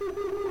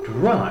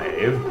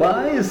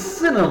Drive-by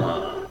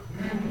cinema.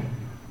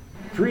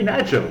 3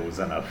 nachos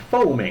and a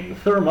foaming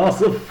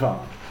thermos of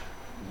fun.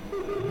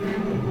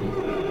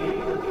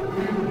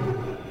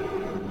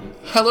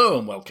 Hello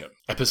and welcome.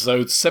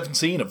 Episode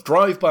 17 of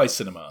Drive-by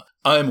Cinema.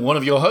 I'm one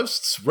of your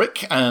hosts,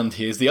 Rick, and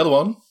here's the other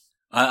one.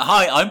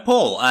 Hi, I'm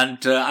Paul,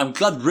 and I'm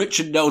glad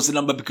Richard knows the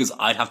number because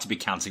I'd have to be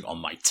counting on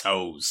my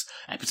toes.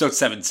 Episode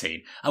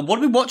 17. And what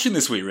are we watching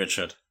this week,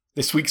 Richard?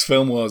 This week's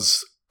film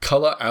was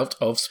Colour Out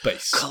of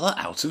Space. Colour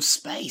Out of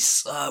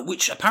Space,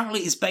 which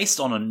apparently is based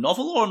on a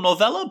novel or a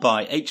novella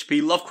by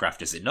H.P.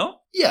 Lovecraft, is it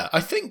not? Yeah,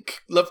 I think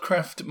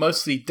Lovecraft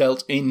mostly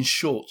dealt in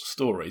short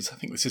stories. I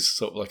think this is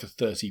sort of like a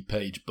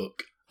 30-page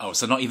book. Oh,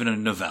 so not even a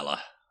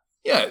novella.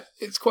 Yeah,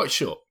 it's quite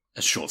short.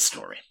 A short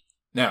story.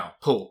 Now,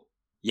 Paul.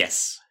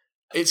 Yes.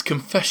 It's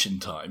confession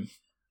time.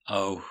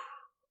 Oh,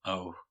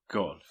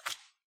 God.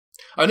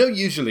 I know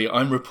usually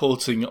I'm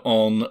reporting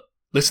on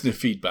listener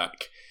feedback,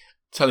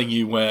 telling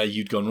you where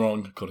you'd gone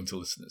wrong according to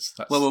listeners.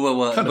 Well,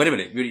 wait a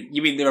minute.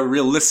 You mean there are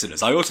real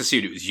listeners? I always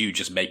assumed it was you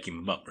just making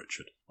them up,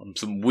 Richard. On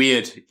some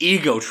weird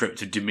ego trip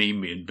to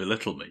demean me and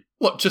belittle me.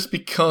 What, just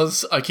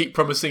because I keep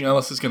promising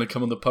Alice is going to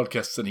come on the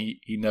podcast and he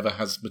never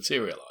has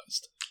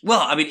materialised?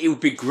 Well, I mean, it would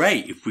be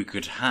great if we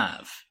could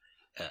have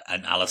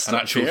an Alistair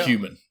An actual appear.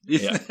 human.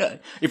 Yeah.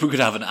 If we could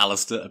have an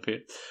Alistair appear.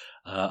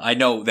 I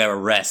know they're a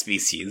rare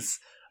species,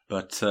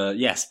 but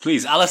yes,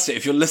 please, Alistair,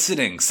 if you're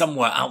listening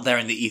somewhere out there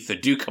in the ether,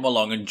 do come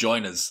along and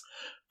join us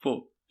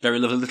for very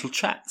little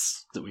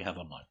chats that we have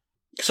online.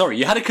 Sorry,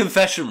 you had a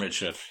confession,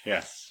 Richard.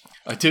 Yes.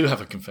 I do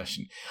have a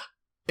confession.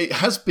 It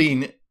has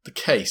been the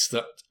case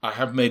that I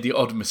have made the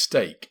odd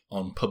mistake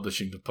on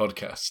publishing the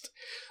podcast.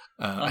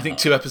 I think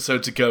 2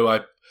 episodes ago,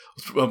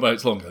 well,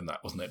 it's longer than that,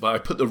 wasn't it? But I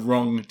put the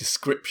wrong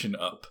description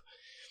up.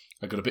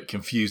 I got a bit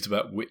confused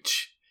about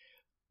which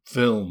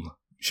film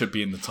should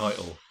be in the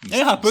title.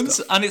 It happens,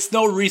 and it's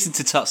no reason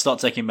to start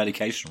taking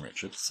medication,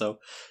 Richard. So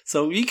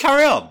you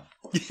carry on.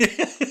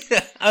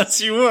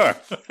 As you were.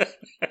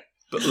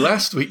 But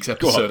last week's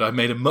episode, I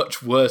made a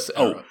much worse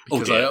error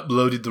because I dear.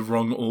 uploaded the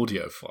wrong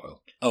audio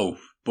file. Oh,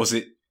 was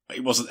it?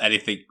 It wasn't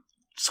anything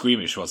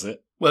squeamish, was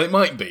it? Well, it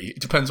might be. It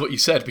depends what you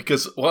said,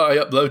 because what I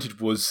uploaded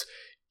was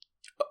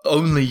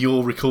only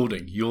your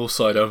recording, your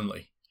side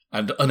only,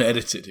 and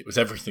unedited. It was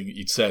everything that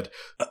you'd said.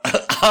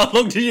 How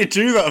long did you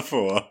do that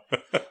for?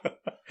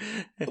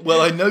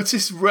 Well, I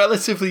noticed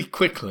relatively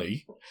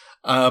quickly,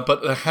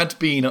 but there had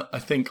been, I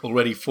think,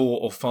 already 4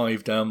 or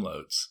 5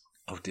 downloads.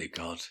 Oh, dear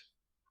God.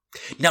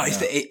 Now,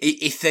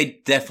 if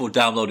they therefore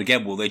download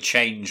again, will they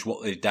change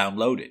what they've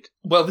downloaded?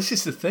 Well, this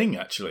is the thing,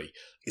 actually.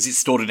 Is it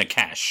stored in a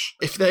cache?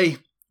 If they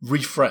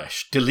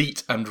refresh,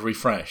 delete and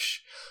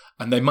refresh,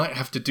 and they might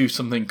have to do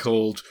something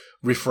called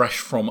refresh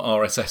from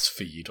RSS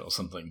feed or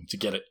something to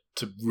get it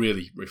to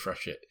really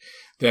refresh it,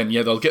 then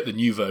yeah, they'll get the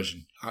new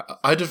version.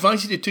 I'd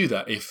advise you to do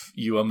that if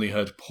you only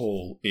heard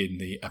Paul in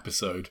the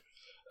episode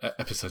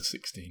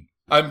 16.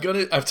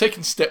 I've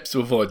taken steps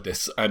to avoid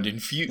this, and in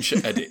future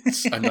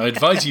edits, and I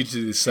advise you to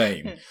do the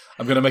same,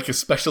 I'm going to make a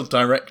special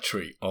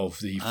directory of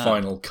the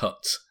final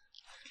cut,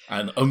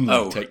 and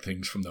only take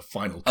things from the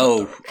final cut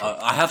directory.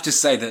 I have to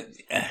say that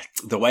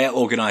the way I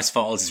organise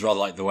files is rather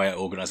like the way I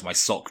organise my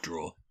sock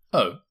drawer.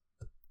 Oh.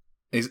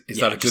 Is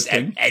that a good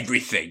thing?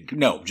 Everything.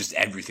 No, just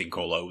everything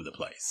all over the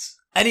place.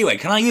 Anyway,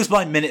 can I use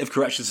my minute of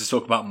corrections to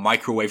talk about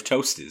microwave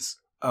toasters?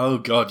 Oh,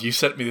 God, you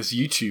sent me this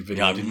YouTube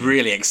video. Yeah, I'm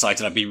really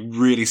excited. I've been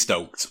really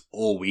stoked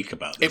all week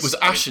about this. It was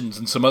Ashens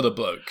and some other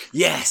bloke.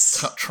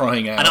 Yes.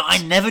 Trying out. And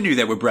I never knew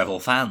they were Breville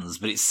fans,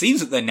 but it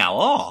seems that they now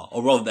are,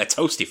 or rather they're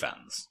Toasty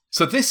fans.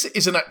 So this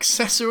is an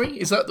accessory?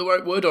 Is that the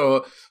right word?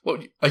 Or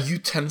what? A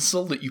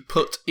utensil that you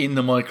put in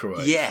the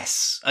microwave?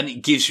 Yes, and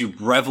it gives you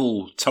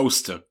Breville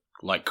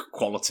toaster-like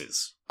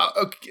qualities.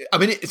 Okay. I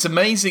mean, it's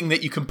amazing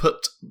that you can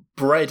put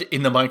bread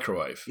in the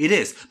microwave. It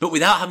is, but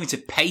without having to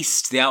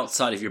paste the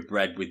outside of your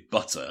bread with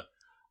butter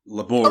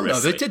laboriously. Oh, no,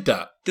 they did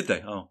that. Did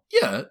they? Oh.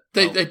 Yeah,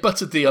 they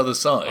buttered the other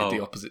side, the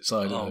opposite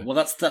side of it. Well,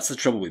 that's the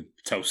trouble with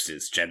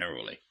toasters,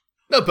 generally.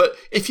 No, but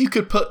if you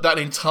could put that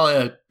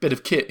entire bit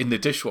of kit in the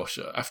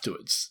dishwasher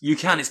afterwards... You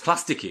can, it's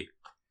plasticky.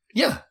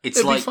 Yeah,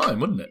 it'd be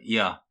fine, wouldn't it?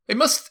 Yeah. It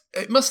must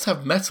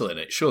have metal in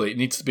it, surely. It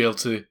needs to be able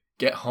to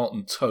get hot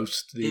and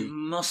toast the... It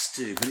must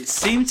do, but it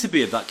seemed to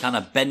be that kind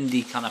of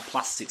bendy kind of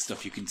plastic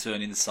stuff you can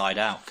turn inside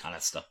out kind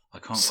of stuff. I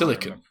can't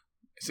Silicon.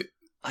 Is it?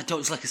 I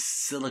don't. It's like a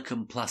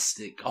silicon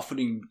plastic, often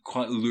in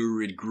quite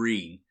lurid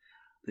green.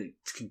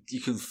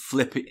 You can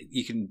flip it.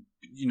 You can,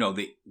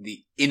 the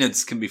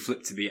innards can be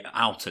flipped to the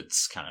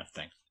outards kind of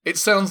thing. It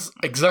sounds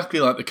exactly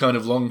like the kind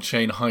of long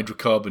chain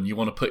hydrocarbon you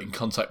want to put in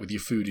contact with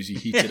your food as you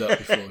heat it up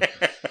before,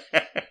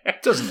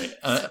 doesn't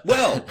it?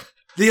 Well.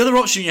 The other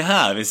option you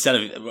have, instead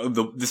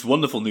of this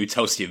wonderful new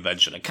toasty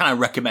invention, I kind of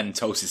recommend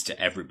toasters to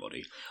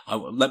everybody.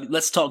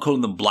 Let's start calling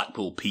them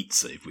Blackpool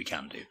Pizza if we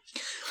can do.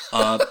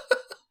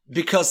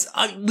 Because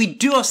we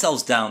do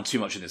ourselves down too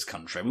much in this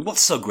country. I mean,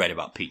 what's so great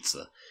about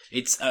pizza?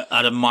 It's an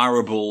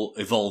admirable,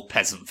 evolved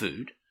peasant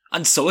food.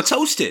 And so are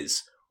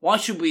toasters. Why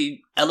should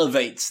we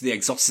elevate the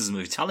exoticism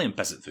of Italian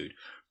peasant food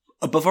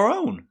above our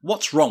own.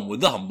 What's wrong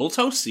with the humble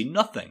toasty?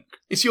 Nothing.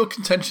 Is your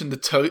contention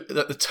that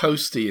the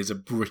toasty is a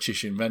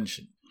British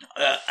invention?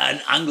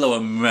 An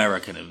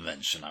Anglo-American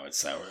invention, I would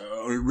say.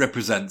 Or it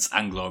represents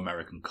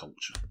Anglo-American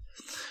culture.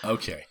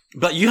 Okay.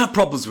 But you have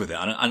problems with it,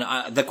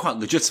 and they're quite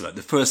legitimate.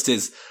 The first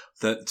is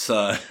that...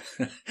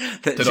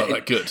 they're not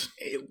that good.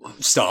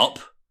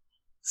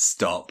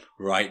 Stop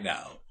right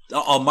now.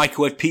 Are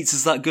microwave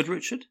pizzas that good,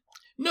 Richard?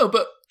 No,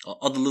 but...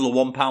 Are the little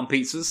 £1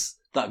 pizzas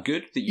that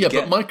good that you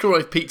get? But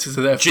microwave pizzas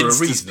are there for a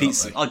reason,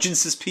 pizza. aren't they? Are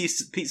Ginster's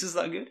pizzas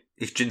that good?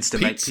 If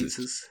Ginster make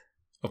pizzas?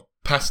 Or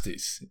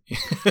pasties.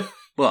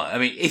 Well, I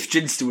mean, if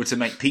Ginster were to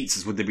make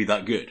pizzas, would they be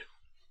that good?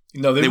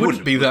 No, they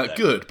wouldn't be that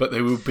good, but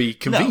they would be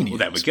convenient. No, well,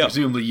 there we go.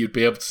 Presumably you'd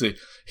be able to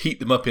heat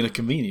them up in a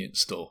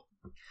convenience store.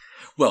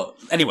 Well,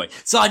 anyway,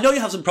 so I know you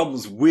have some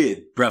problems with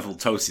Breville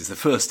toasties. The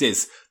first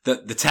is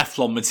that the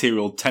Teflon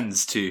material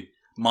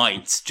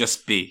might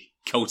just be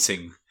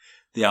coating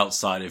the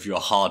outside of your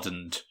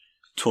hardened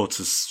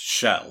tortoise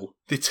shell.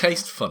 They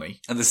taste funny.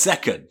 And the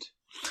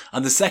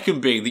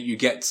second being that you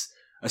get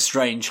a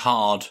strange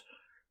hard,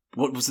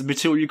 what was the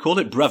material you called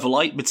it?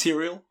 Brevilleite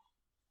material?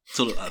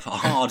 Sort of a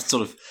hard,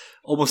 sort of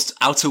almost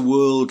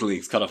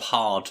outer-worldly kind of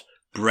hard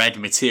bread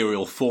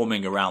material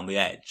forming around the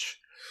edge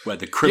where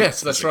the crimp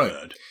Yes, that's right.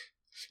 occurred.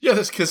 Yeah,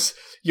 that's because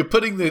you're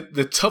putting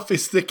the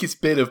toughest,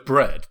 thickest bit of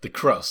bread, the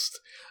crust,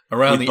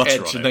 around With the butter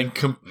edge on and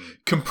then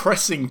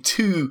compressing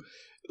two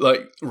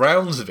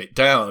rounds of it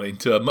down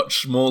into a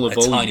much smaller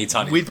volume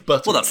tiny with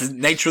butter. Well, that's the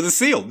nature of the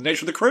seal, the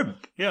nature of the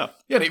crimp. Yeah.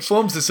 Yeah, and it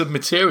forms this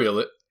material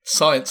that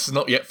science has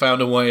not yet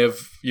found a way of,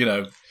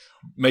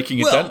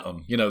 making a dent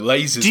on.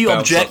 Lasers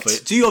bounce off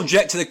it. Do you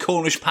object to the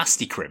Cornish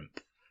pasty crimp?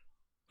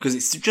 Because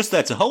it's just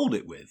there to hold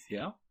it with,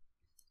 yeah?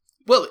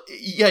 Well,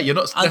 yeah, you're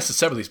not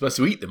necessarily supposed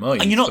to eat them, are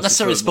you? And you're not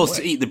necessarily supposed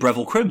to to eat the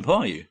Breville crimp,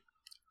 are you?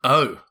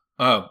 Oh,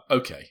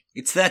 okay.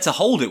 It's there to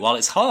hold it while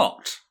it's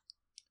hot.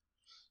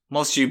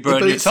 Whilst you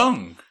burn your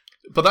tongue.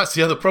 But that's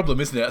the other problem,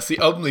 isn't it? That's the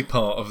only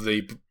part of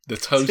the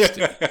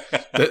toasting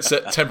that's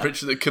at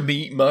temperature that can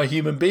be eaten by a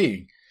human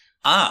being.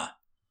 Ah.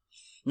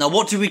 Now,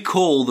 what do we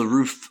call the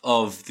roof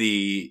of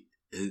the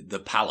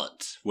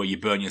palate where you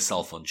burn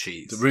yourself on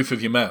cheese? The roof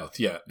of your mouth,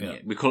 yeah.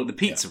 We call it the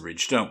pizza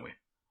ridge, don't we?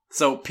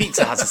 So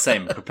pizza has the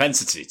same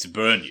propensity to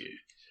burn you.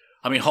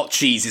 I mean, hot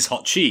cheese is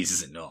hot cheese,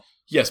 is it not?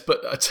 Yes,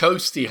 but a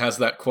toasty has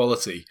that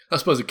quality. I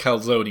suppose a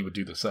calzone would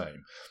do the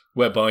same,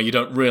 whereby you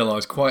don't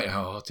realise quite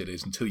how hot it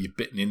is until you're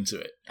bitten into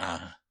it.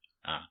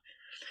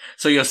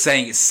 So you're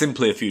saying it's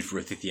simply a food for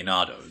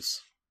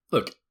aficionados?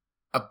 Look,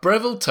 a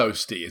Breville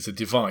toasty is a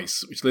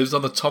device which lives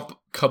on the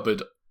top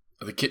cupboard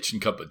of the kitchen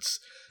cupboards,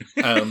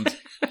 and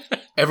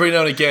every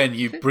now and again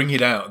you bring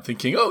it out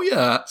thinking, oh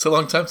yeah, it's a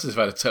long time since I've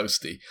had a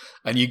toasty,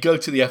 and you go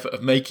to the effort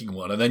of making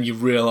one, and then you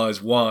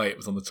realise why it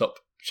was on the top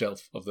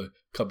shelf of the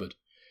cupboard.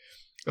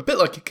 A bit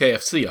like a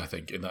KFC, I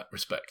think, in that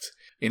respect,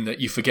 in that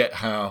you forget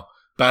how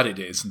bad it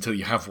is until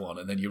you have one,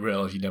 and then you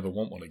realise you never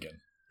want one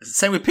again.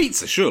 Same with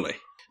pizza, surely.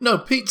 No,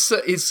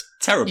 pizza is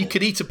terrible. You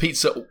could eat a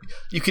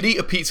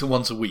pizza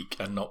once a week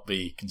and not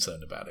be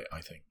concerned about it,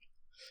 I think.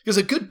 Because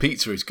a good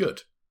pizza is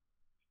good.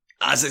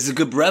 As it's a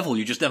good Breville,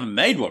 you just never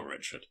made one,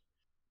 Richard.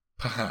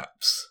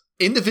 Perhaps.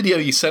 In the video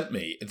you sent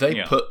me,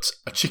 they put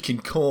a chicken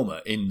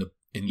korma in the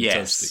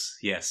toasty.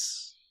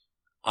 Yes.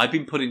 I've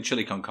been putting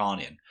chili con carne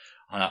in,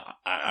 and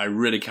I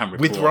really can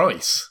recall. With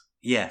rice?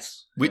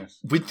 Yes.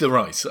 With the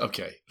rice,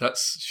 okay.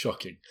 That's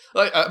shocking.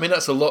 I mean,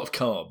 that's a lot of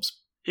carbs.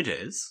 It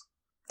is.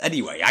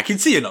 Anyway, I can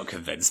see you're not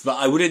convinced, but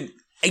I would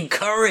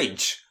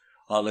encourage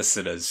our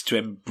listeners to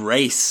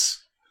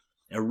embrace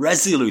a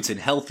resolute and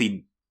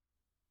healthy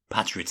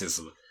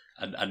patriotism,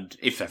 and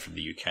if they're from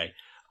the UK,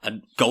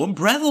 and go and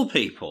Breville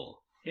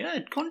people. Yeah,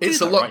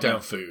 it's a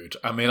lockdown food.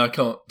 I mean, I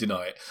can't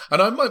deny it.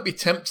 And I might be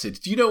tempted.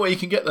 Do you know where you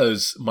can get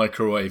those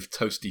microwave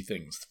toasty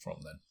things from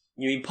then?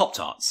 You mean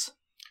Pop-Tarts?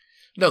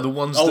 No, the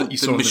ones that you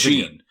saw in the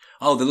video.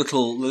 Oh, the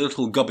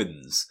little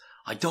gubbins.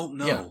 I don't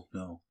know. Yeah.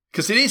 No.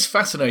 Because it is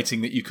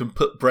fascinating that you can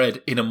put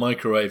bread in a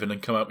microwave and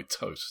then come out with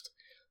toast.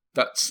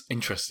 That's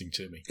interesting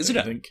to me. Isn't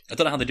it? I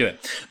don't know how they do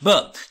it.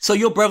 But, so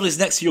your Breville is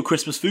next to your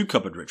Christmas food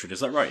cupboard, Richard. Is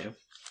that right? Yeah?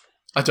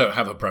 I don't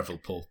have a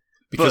Breville, Paul.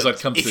 Because I'd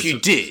come to if you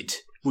did,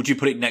 would you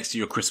put it next to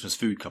your Christmas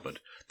food cupboard?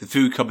 The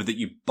food cupboard that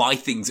you buy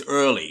things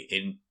early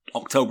in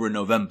October and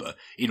November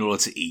in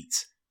order to eat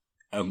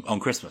on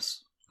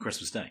Christmas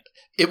Day.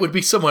 It would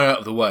be somewhere out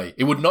of the way.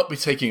 It would not be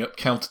taking up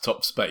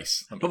countertop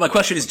space. But my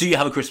question is, do you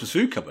have a Christmas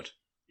food cupboard,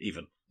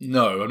 even?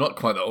 No, I'm not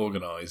quite that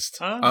organised.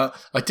 I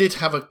did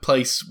have a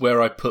place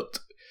where I put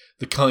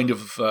the kind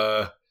of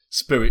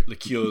spirit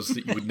liqueurs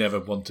that you would never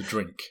want to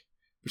drink,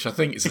 which I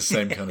think is the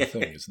same kind of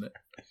thing, isn't it?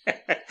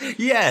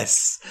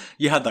 Yes,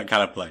 you had that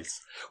kind of place.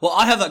 Well,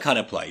 I have that kind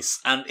of place,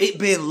 and it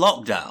being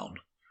lockdown,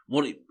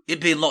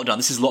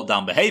 this is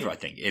lockdown behaviour, I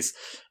think, is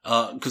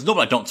because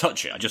normally I don't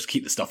touch it. I just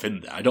keep the stuff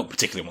in there. I don't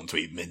particularly want to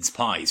eat mince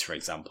pies, for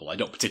example. I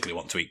don't particularly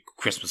want to eat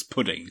Christmas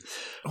pudding.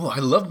 Oh, I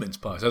love mince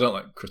pies. I don't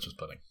like Christmas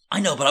pudding. I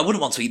know, but I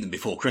wouldn't want to eat them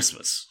before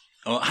Christmas.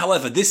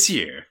 However, this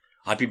year,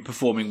 I've been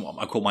performing what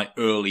I call my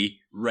early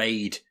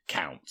raid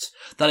count.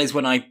 That is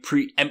when I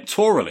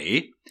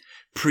preempty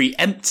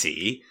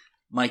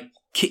my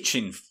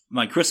kitchen,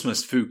 my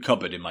Christmas food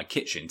cupboard in my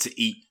kitchen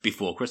to eat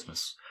before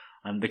Christmas.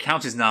 And the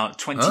count is now at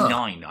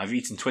 29. I've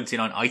eaten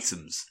 29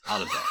 items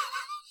out of that.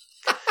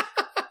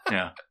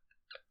 Yeah.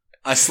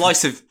 A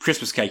slice of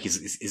Christmas cake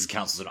is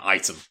counts as an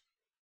item.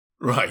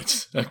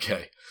 Right.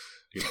 Okay.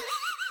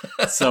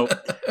 So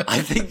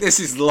I think this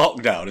is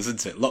lockdown,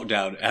 isn't it?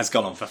 Lockdown has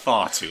gone on for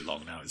far too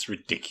long now. It's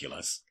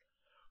ridiculous.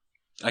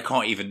 I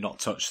can't even not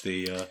touch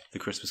the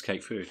Christmas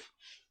cake food.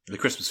 The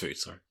Christmas food,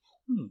 sorry.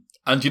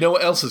 And you know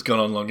what else has gone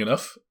on long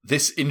enough?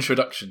 This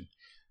introduction.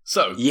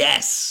 So,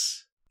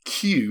 yes!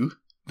 Cue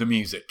the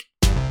music.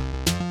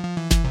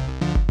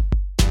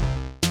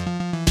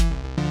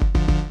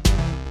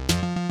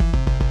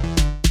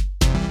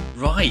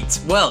 Right.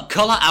 Well,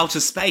 Colour Out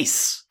of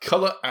Space.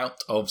 Colour Out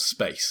of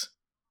Space.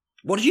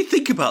 What did you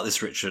think about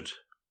this, Richard?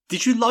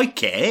 Did you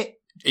like it?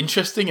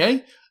 Interesting, eh?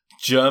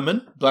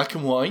 German, black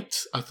and white,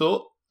 I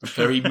thought.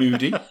 Very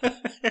moody.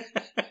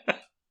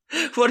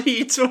 What are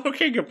you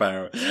talking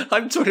about?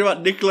 I'm talking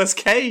about Nicolas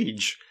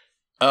Cage.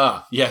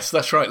 Ah, yes,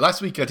 that's right.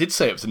 Last week I did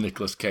say it was a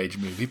Nicolas Cage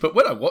movie, but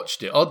when I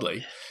watched it,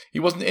 oddly, he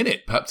wasn't in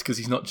it, perhaps because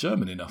he's not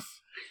German enough.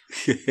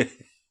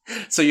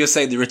 So you're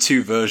saying there are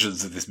two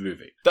versions of this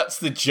movie? That's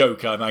the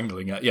joke I'm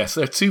angling at. Yes,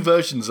 there are two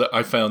versions that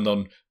I found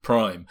on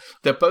Prime.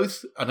 They're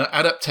both an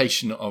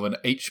adaptation of an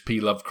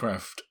H.P.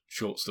 Lovecraft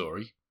short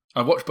story.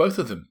 I watched both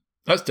of them.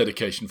 That's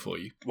dedication for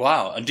you.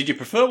 Wow, and did you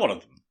prefer one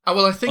of them? Oh,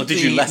 well, I think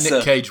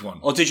Nick Cage one.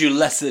 Or did you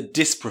lesser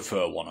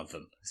disprefer one of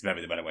them? It's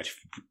maybe the better way to.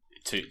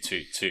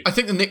 I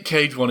think the Nick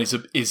Cage one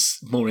is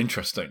more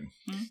interesting.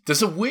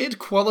 There's a weird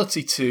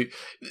quality to...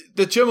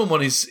 The German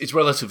one is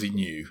relatively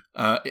new.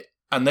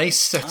 And they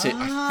set it,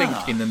 I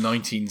think, in the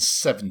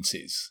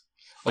 1970s.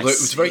 Although it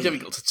was very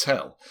difficult to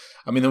tell.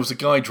 I mean, there was a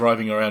guy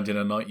driving around in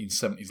a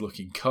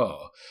 1970s-looking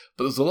car,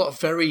 but there was a lot of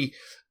very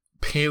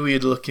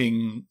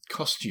period-looking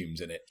costumes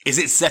in it. Is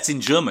it set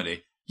in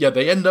Germany? Yeah,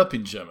 they end up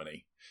in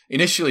Germany.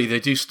 Initially, they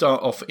do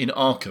start off in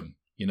Arkham,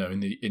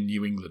 in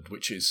New England,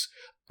 which is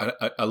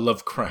a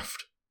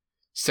Lovecraft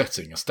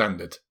setting, a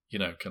standard,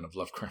 kind of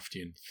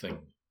Lovecraftian thing.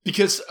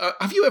 Because,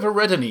 have you ever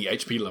read any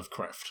H.P.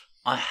 Lovecraft?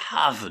 I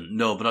haven't,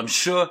 no, but I'm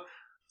sure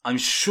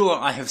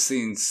I have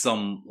seen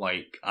some,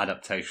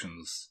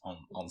 adaptations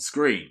on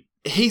screen.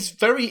 He's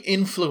very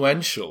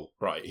influential,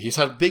 right? He's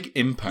had a big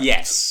impact.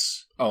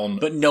 Yes.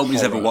 But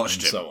nobody's ever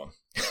watched him. So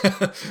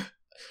on.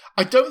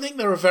 I don't think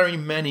there are very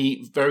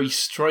many very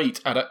straight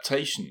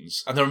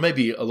adaptations, and there are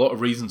maybe a lot of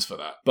reasons for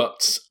that.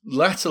 But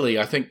latterly,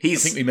 I think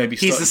we maybe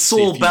he's the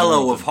Saul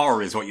Bellow of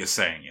horror, is what you're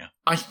saying, yeah?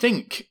 I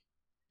think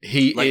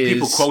he is.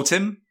 People quote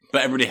him,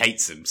 but everybody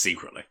hates him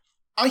secretly.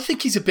 I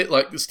think he's a bit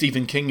like the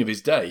Stephen King of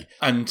his day,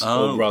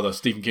 or rather,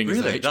 Stephen King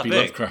is the H.P.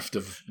 Lovecraft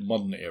of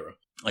modern era.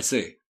 I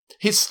see.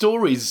 His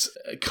stories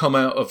come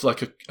out of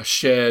a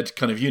shared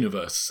kind of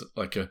universe,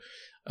 like a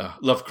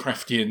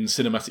Lovecraftian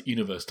cinematic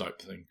universe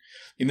type thing.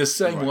 In the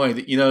same way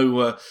that,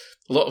 a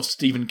lot of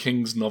Stephen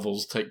King's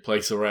novels take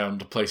place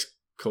around a place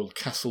called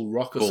Castle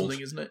Rock or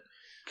something, isn't it?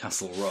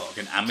 Castle Rock,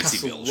 and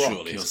Amityville,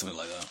 surely, or something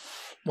like that.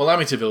 Well,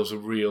 Amityville's a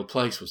real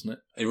place, wasn't it?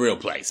 A real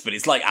place, but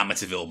it's like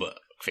Amityville, but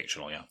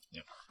fictional, yeah.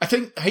 I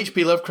think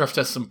H.P. Lovecraft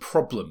has some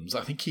problems.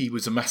 I think he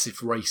was a massive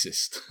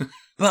racist.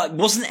 But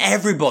wasn't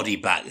everybody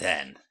back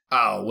then?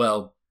 Oh,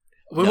 well...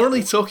 We're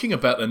only talking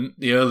about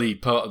the early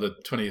part of the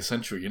 20th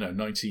century,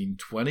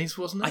 1920s,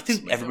 wasn't it? I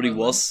think everybody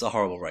was a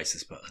horrible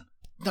racist back then.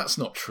 That's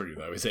not true,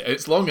 though, is it?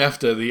 It's long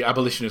after the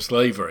abolition of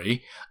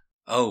slavery.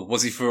 Oh,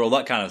 was he for all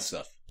that kind of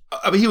stuff?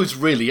 I mean,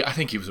 I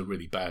think he was a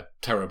really bad,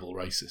 terrible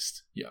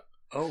racist, yeah.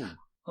 Oh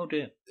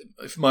dear.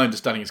 If my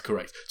understanding is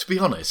correct. To be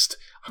honest,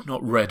 I've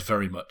not read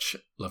very much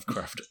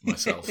Lovecraft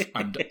myself,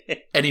 and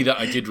any that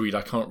I did read,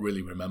 I can't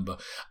really remember.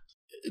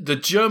 The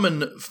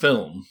German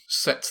film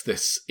sets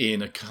this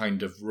in a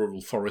kind of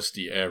rural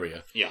foresty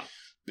area. Yeah.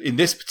 In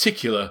this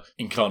particular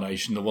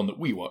incarnation, the one that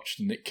we watched,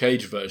 the Nick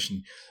Cage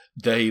version,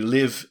 they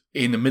live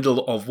in the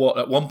middle of what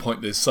at one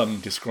point the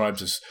son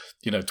describes as,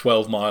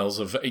 12 miles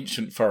of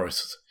ancient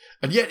forest.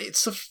 And yet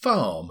it's a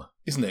farm,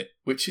 isn't it?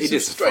 Which is a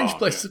strange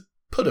place to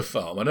put a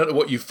farm. I don't know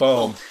what you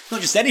farm. Well,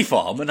 not just any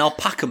farm, an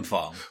alpaca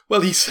farm.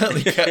 Well, he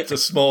certainly kept a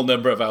small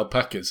number of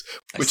alpacas,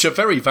 which are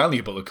very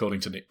valuable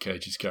according to Nick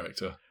Cage's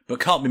character. But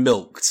can't be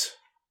milked.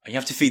 You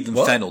have to feed them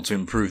fennel to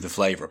improve the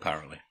flavour,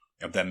 apparently,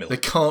 of their milk. They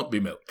can't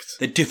be milked.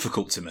 They're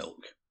difficult to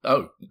milk.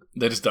 Oh,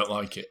 they just don't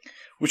like it.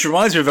 Which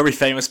reminds me of a very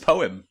famous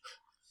poem.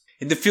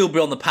 In the field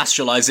beyond the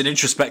pasture lies an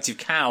introspective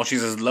cow.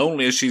 She's as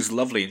lonely as she's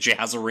lovely, and she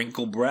has a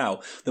wrinkled brow.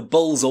 The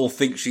bulls all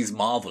think she's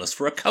marvellous,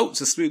 for her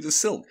coat's as smooth as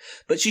silk.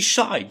 But she's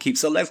shy and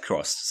keeps her legs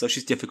crossed, so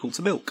she's difficult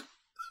to milk.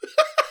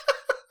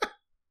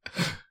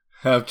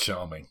 How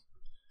charming.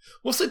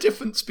 What's the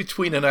difference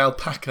between an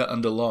alpaca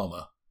and a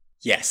llama?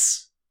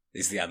 Yes,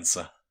 is the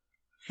answer.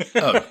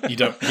 Oh, you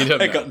don't know.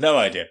 I got no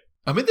idea.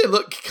 I mean, they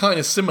look kind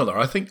of similar.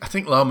 I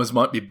think llamas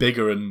might be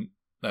bigger and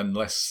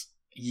less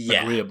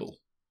agreeable.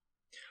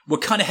 we're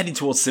kind of heading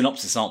towards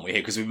synopsis, aren't we,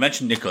 here? Because we've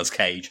mentioned Nicolas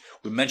Cage.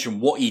 We've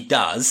mentioned what he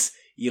does.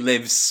 He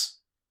lives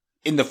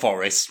in the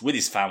forest with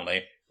his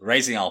family,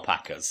 raising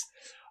alpacas.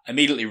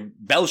 Immediately,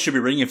 bells should be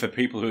ringing for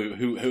people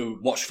who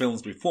watched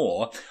films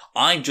before.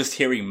 I'm just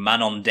hearing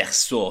Manon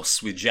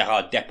Dersos with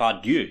Gérard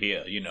Depardieu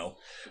here, you know.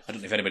 I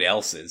don't know if anybody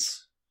else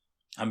is.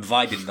 I'm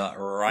vibing that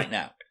right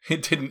now.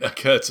 It didn't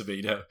occur to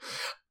me, no.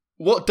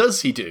 What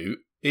does he do?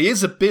 He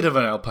is a bit of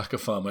an alpaca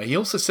farmer. He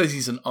also says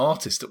he's an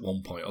artist at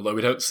one point, although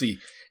we don't see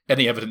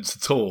any evidence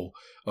at all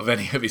of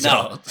any of his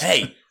art.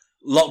 Hey,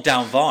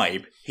 lockdown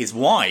vibe. His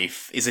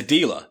wife is a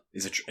dealer,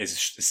 is a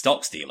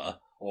stocks dealer,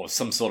 or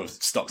some sort of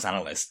stocks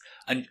analyst,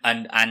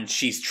 and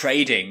she's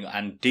trading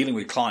and dealing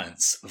with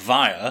clients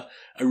via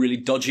a really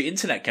dodgy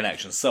internet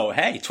connection. So,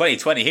 hey,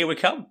 2020, here we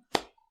come.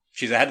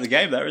 She's ahead of the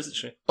game there, isn't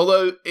she?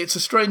 Although it's a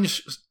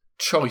strange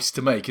choice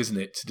to make, isn't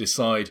it, to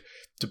decide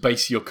to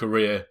base your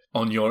career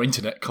on your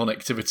internet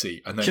connectivity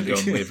and then go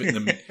and live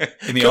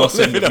in the arse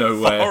end of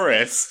nowhere.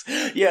 Forest.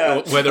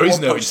 Yeah. Where there is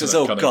no internet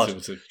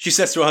connectivity. God. She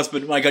says to her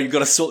husband, my God, you've got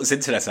to sort this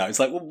internet out. It's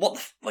like, well,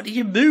 what did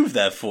you move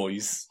there for?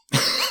 You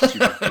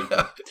stupid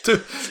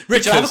people.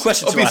 Rich, I have a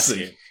question to ask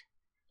you.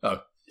 Oh.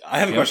 I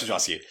have a question to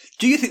ask you.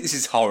 Do you think this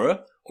is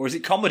horror or is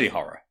it comedy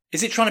horror?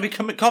 Is it trying to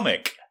become a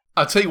comic?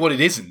 I'll tell you what it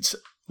isn't.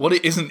 What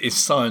it isn't is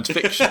science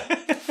fiction.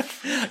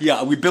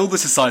 Yeah, we build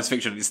this as science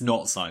fiction and it's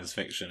not science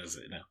fiction, is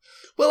it now?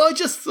 Well, I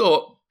just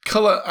thought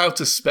Colour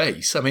Outer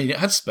Space. I mean, it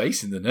had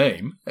space in the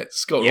name.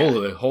 It's got all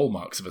of the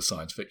hallmarks of a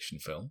science fiction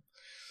film.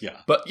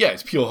 Yeah. But yeah,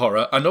 it's pure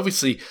horror. And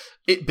obviously,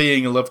 it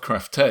being a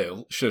Lovecraft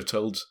tale should have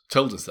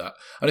told us that.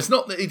 And it's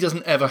not that he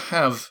doesn't ever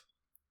have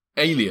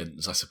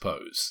aliens, I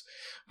suppose.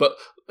 But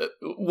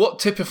what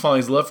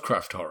typifies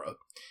Lovecraft horror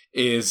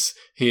is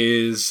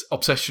his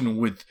obsession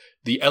with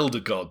the elder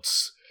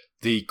gods,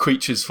 the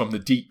creatures from the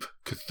deep.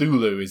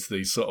 Cthulhu is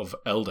the sort of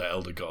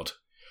elder god,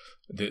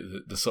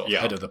 the sort of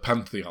head of the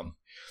pantheon,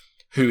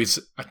 who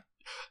is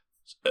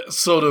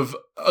sort of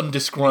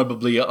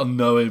undescribably,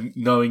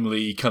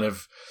 unknowingly kind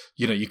of,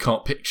 you know, you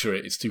can't picture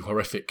it. It's too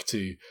horrific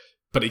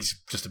but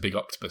he's just a big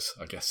octopus,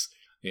 I guess,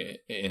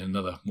 in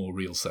another more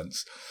real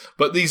sense.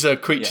 But these are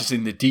creatures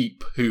in the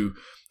deep who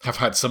have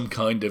had some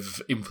kind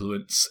of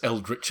influence,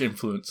 eldritch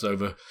influence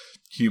over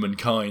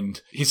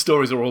humankind. His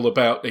stories are all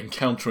about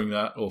encountering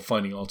that or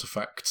finding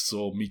artifacts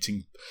or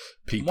meeting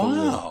people.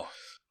 Wow.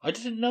 I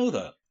didn't know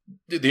that.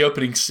 The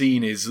opening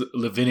scene is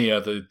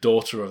Lavinia, the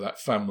daughter of that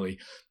family,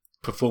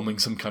 performing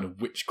some kind of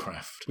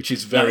witchcraft, which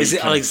is very... Now, is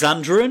it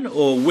Alexandrian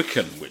or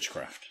Wiccan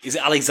witchcraft? Is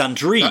it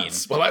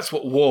Alexandrine? That's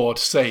what Ward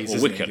says,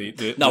 isn't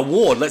Wiccan. it? Now,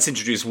 Ward, let's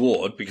introduce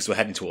Ward, because we're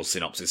heading towards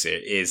synopsis here,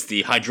 is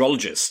the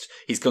hydrologist.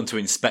 He's gone to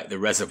inspect the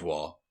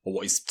reservoir, or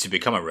what is to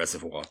become a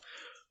reservoir.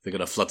 They're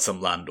going to flood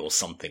some land or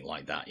something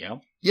like that, yeah?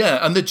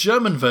 Yeah, and the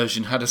German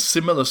version had a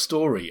similar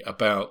story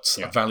about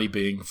a valley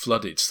being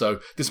flooded. So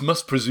this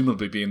must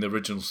presumably be in the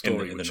original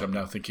story, which I'm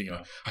now thinking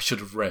I should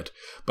have read.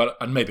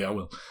 And maybe I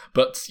will.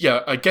 But yeah,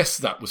 I guess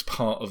that was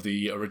part of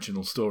the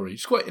original story.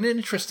 It's quite an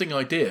interesting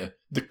idea.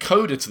 The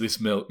coda to this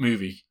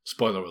movie,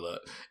 spoiler alert,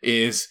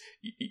 is,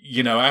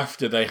 you know,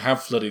 after they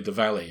have flooded the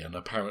valley and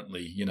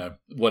apparently, you know,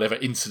 whatever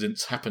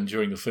incidents happened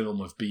during the film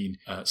have been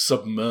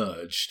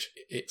submerged,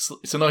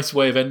 it's a nice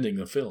way of ending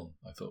the film,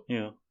 I thought.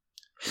 Yeah.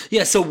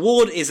 Yeah, so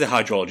Ward is a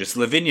hydrologist.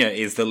 Lavinia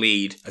is the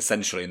lead,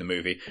 essentially, in the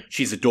movie.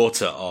 She's the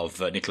daughter of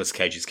Nicolas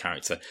Cage's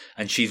character,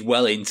 and she's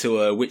well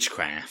into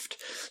witchcraft.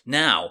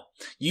 Now,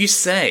 you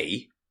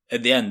say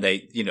at the end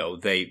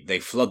they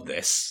flood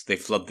this. They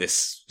flood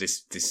this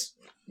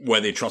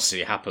where the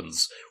atrocity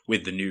happens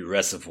with the new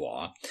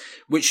reservoir,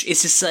 which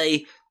is to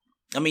say,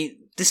 I mean,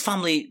 this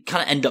family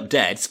kind of end up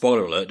dead.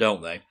 Spoiler alert,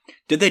 don't they?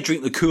 Did they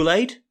drink the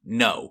Kool-Aid?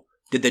 No.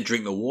 Did they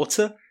drink the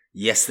water?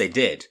 Yes, they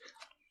did.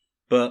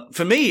 But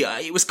for me,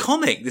 it was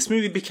comic. This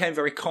movie became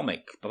very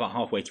comic about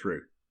halfway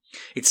through.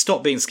 It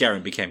stopped being scary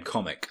and became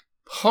comic.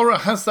 Horror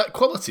has that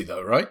quality,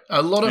 though, right?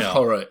 A lot of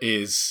horror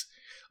is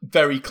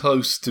very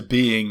close to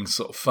being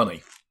sort of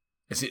funny,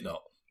 is it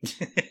not?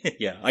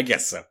 Yeah, I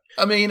guess so.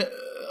 I mean,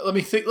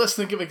 let's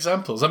think of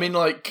examples. I mean,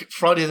 like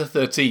Friday the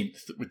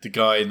 13th with the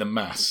guy in the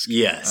mask.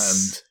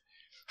 Yes. And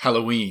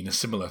Halloween, a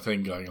similar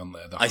thing going on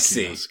there. I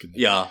see.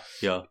 Yeah.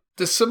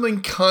 There's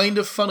something kind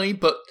of funny,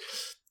 but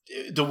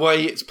the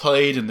way it's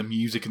played and the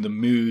music and the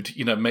mood,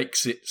 you know,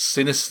 makes it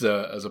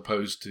sinister as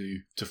opposed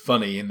to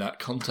funny in that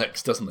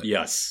context, doesn't it?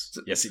 Yes,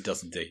 it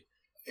does indeed.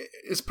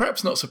 It's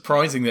perhaps not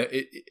surprising that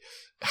it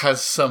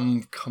has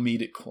some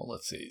comedic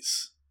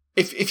qualities.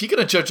 If you're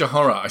going to judge a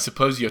horror, I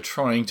suppose you're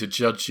trying to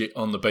judge it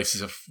on the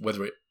basis of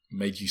whether it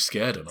made you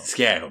scared or not.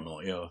 Scared or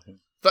not, yeah.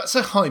 That's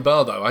a high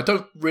bar, though. I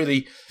don't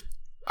really...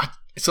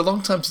 it's a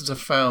long time since I've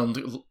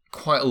found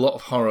quite a lot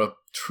of horror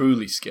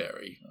truly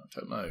scary. I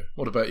don't know.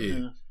 What about you?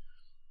 Yeah.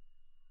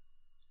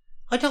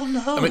 I don't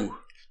know. I mean,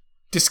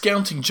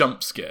 discounting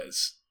jump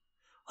scares.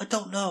 I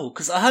don't know,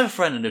 because I have a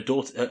friend and her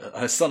daughter,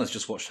 her son has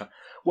just watched.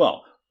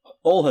 Well,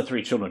 all her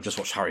 3 children have just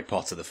watched Harry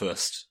Potter, the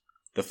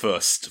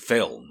first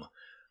film.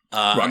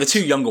 Right. And the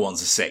 2 younger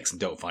ones are 6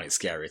 and don't find it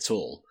scary at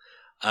all.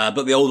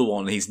 But the older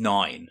one, he's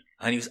 9,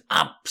 and he was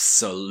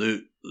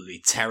absolute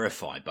absolutely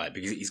terrified by it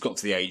because he's got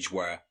to the age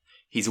where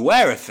he's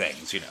aware of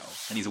things,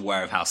 and he's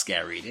aware of how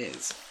scary it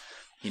is.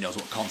 He knows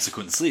what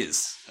consequence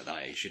is at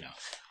that age,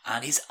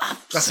 and he's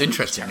absolutely That's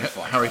interesting.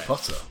 terrified Harry by it.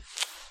 Potter.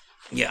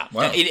 Yeah,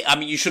 Wow.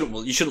 you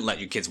shouldn't let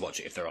your kids watch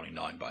it if they're only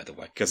 9, by the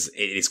way, because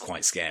it is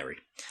quite scary.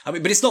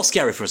 But it's not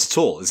scary for us at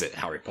all, is it,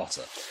 Harry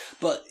Potter?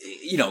 But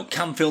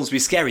can films be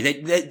scary?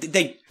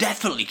 They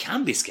definitely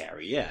can be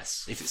scary,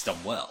 yes, if it's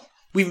done well.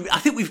 I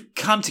think we've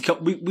come to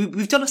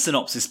we've done a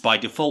synopsis by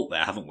default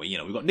there, haven't we?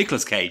 We've got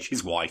Nicolas Cage,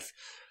 his wife,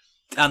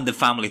 and the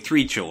family,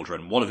 3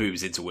 children, one of whom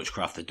is into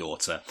witchcraft, the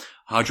daughter.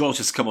 Hydrologist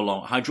has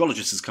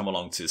come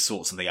along to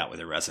sort something out with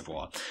the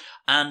reservoir.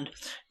 And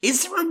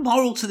is there a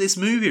moral to this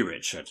movie,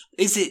 Richard?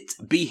 Is it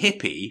be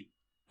hippie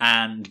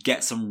and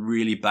get some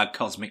really bad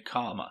cosmic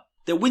karma?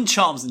 They're wind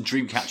charms and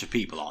dreamcatcher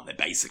people, aren't they,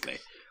 basically?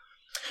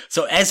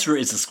 So Ezra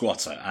is a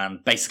squatter,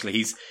 and basically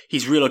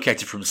he's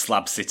relocated from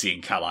Slab City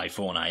in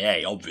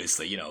California,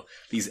 obviously,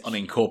 these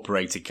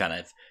unincorporated kind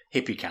of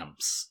hippie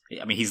camps.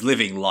 I mean, he's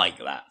living like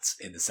that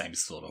in the same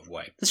sort of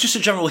way. There's just a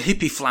general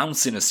hippie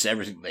flounciness to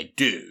everything they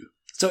do.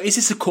 So is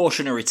this a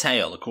cautionary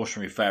tale, a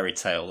cautionary fairy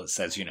tale that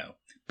says,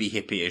 be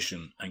hippie-ish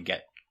and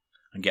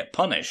get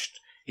punished?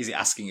 Is it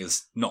asking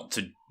us not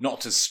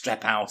to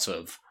step out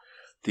of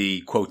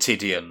the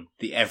quotidian,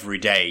 the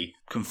everyday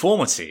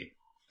conformity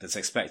that's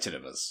expected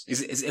of us?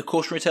 Is it a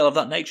cautionary tale of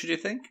that nature, do you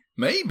think?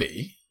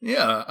 Maybe.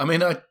 Yeah. I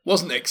mean, I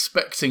wasn't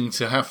expecting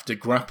to have to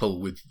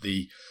grapple with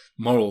the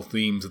moral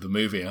themes of the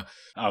movie.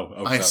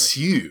 I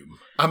assume.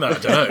 I mean, I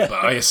don't know,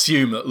 but I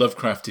assume that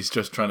Lovecraft is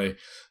just trying to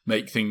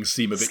make things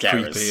seem a bit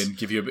creepy and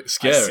give you a bit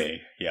scary. I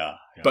see. Yeah.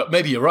 But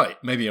maybe you're right.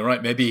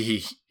 Maybe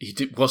he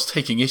was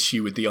taking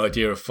issue with the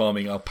idea of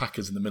farming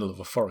alpacas in the middle of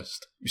a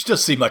forest, which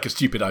does seem like a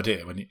stupid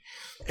idea.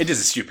 It is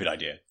a stupid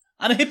idea.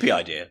 And a hippie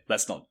idea.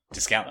 Let's not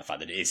discount the fact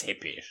that it is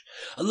hippie-ish.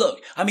 And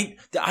look, I mean,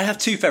 I have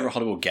 2 favourite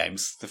Hollywood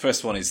games. The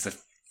first one is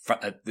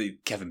the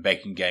Kevin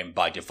Bacon game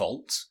By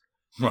Default.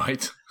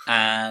 Right.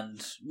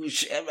 And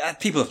which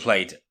people have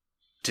played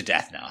to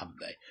death now, haven't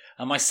they?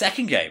 And my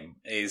second game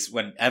is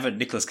whenever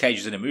Nicolas Cage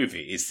is in a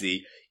movie, is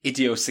the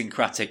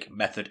idiosyncratic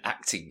method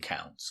acting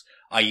count.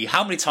 I.e.,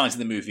 how many times in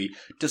the movie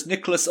does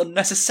Nicolas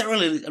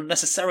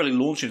unnecessarily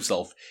launch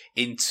himself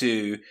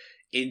into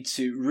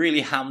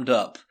really hammed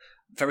up,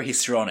 very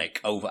histrionic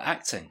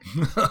overacting?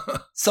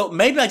 So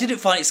maybe I didn't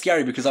find it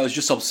scary because I was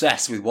just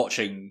obsessed with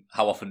watching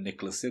how often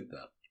Nicolas did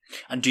that.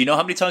 And do you know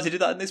how many times he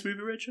did that in this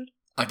movie, Richard?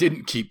 I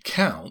didn't keep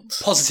count.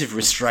 Positive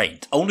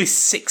restraint. Only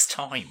 6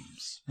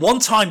 times. One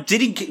time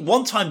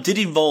did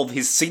involve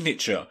his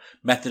signature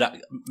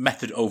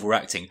method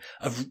overacting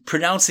of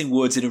pronouncing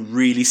words in a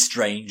really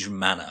strange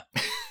manner.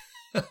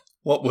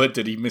 What word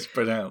did he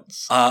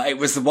mispronounce? It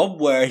was the one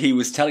where he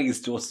was telling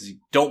his daughters,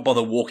 "Don't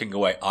bother walking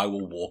away, I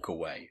will walk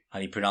away."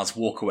 And he pronounced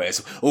walk away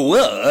as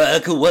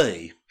walk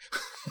away.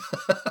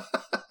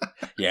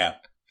 Yeah.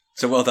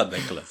 So well done,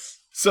 Nicholas.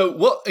 So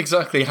what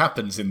exactly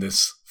happens in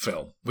this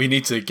film? We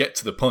need to get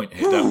to the point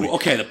here, don't we?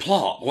 Okay, the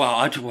plot. Well,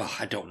 I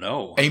don't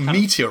know. A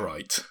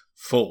meteorite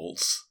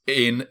falls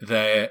in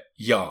their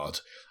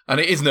yard. And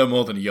it is no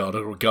more than a yard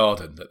or a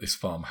garden that this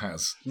farm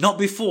has. Not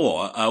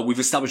before we've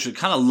established a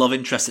kind of love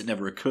interest that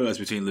never occurs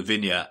between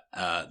Lavinia,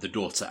 the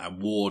daughter,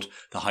 and Ward,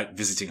 the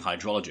visiting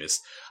hydrologist.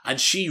 And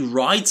she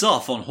rides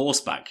off on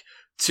horseback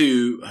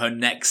to her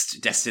next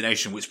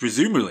destination, which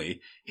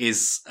presumably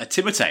is a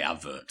Timotei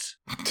advert.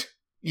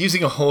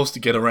 Using a horse to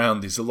get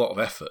around is a lot of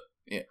effort.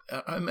 Yeah,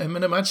 I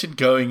mean, imagine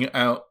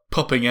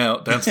popping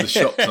out down to the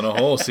shops on a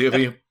horse. It would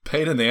be a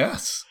pain in the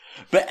ass.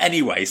 But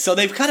anyway, so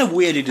they've kind of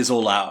weirded us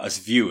all out as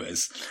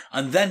viewers,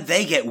 and then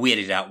they get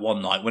weirded out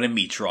one night when a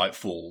meteor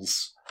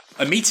falls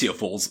and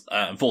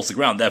falls to the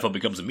ground, therefore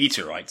becomes a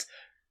meteorite,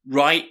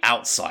 right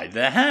outside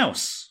their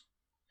house.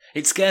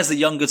 It scares the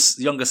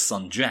youngest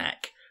son,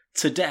 Jack,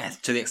 to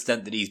death, to the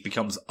extent that he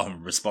becomes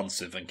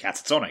unresponsive and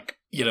catatonic.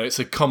 You know, it's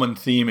a common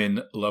theme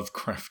in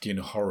Lovecraftian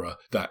horror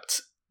that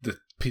the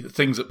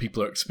things that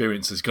people are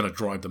experiencing is going to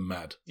drive them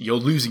mad. You're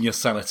losing your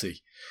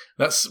sanity.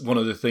 That's one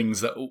of the things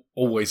that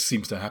always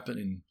seems to happen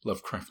in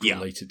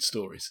Lovecraft-related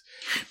stories.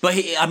 But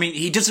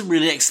he doesn't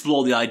really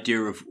explore the idea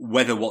of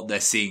whether what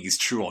they're seeing is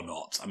true or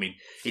not. I mean,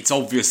 it's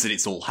obvious that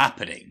it's all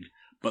happening,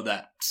 but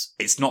that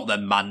it's not their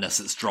madness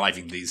that's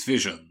driving these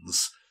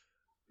visions.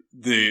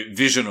 The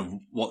vision of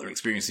what they're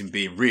experiencing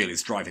being real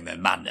is driving their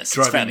madness.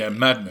 Their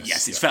madness.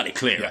 Yes, it's fairly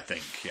clear, I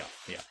think.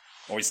 Yeah.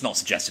 Or it's not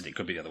suggested, it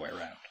could be the other way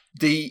around.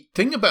 The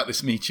thing about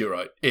this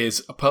meteorite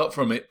is, apart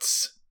from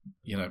its,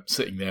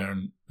 sitting there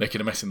and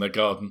making a mess in their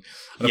garden,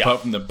 and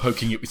apart from them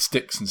poking it with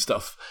sticks and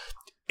stuff,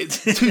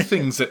 it's there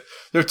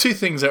are 2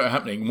 things that are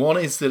happening. One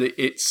is that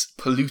it's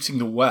polluting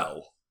the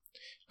well.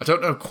 I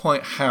don't know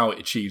quite how it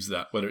achieves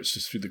that, whether it's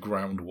just through the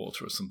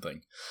groundwater or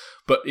something.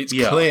 But it's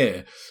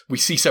clear, we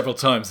see several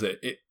times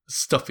that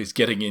stuff is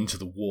getting into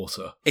the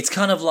water. It's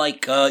kind of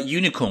like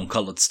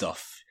unicorn-coloured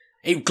stuff.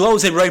 It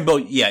glows a rainbow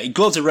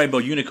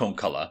unicorn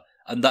colour,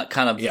 and that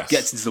kind of Yes.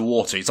 gets into the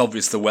water. It's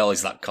obvious the well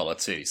is that colour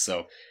too,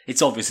 so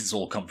it's obvious it's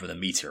all come from the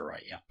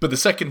meteorite, yeah. But the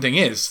second thing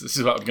is, this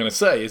is what I'm going to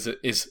say,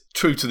 is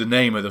true to the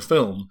name of the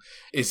film,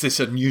 is this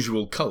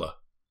unusual colour.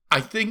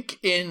 I think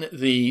in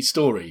the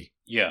story,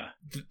 Yeah.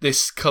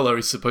 this colour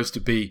is supposed to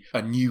be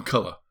a new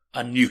colour,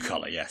 A new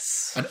colour,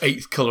 yes. an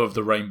eighth colour of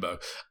the rainbow.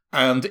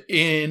 And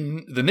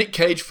in the Nick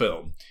Cage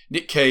film,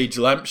 Nick Cage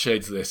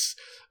lampshades this.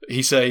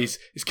 He says,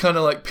 it's kind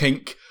of like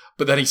pink,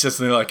 but then he says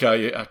something like,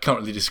 I can't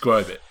really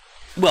describe it.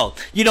 Well,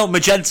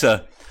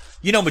 magenta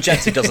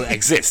doesn't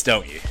exist,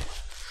 don't you?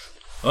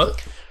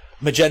 What?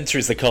 Magenta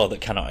is the colour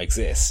that cannot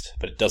exist,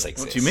 but it does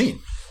exist. What do you mean?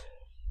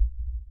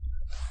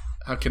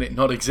 How can it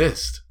not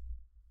exist?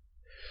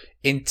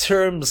 In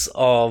terms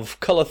of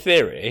colour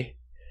theory,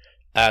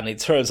 and in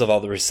terms of all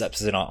the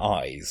receptors in our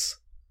eyes,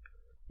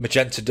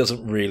 magenta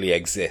doesn't really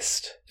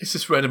exist. It's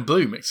just red and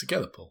blue mixed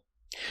together, Paul.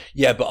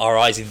 Yeah, but our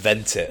eyes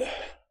invent it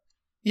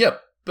Yeah,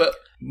 but...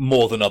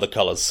 more than other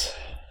colours.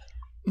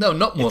 No,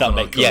 not more that than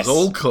all make- colours. yes.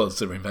 All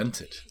colours are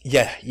invented.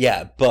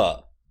 Yeah,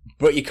 but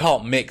you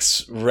can't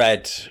mix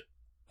red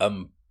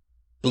and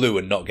blue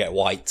and not get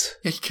white.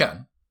 Yeah, you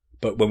can.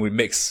 But when we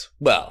mix,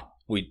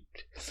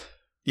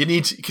 You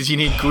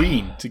need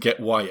green to get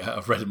white out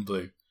of red and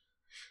blue.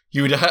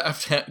 You would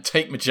have to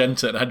take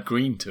magenta and add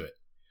green to it.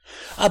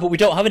 but we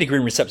don't have any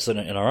green receptors in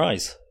our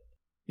eyes.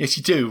 Yes,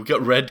 you do. We've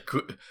got red.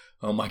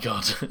 Oh my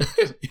god!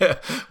 Yeah,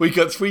 we've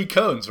got 3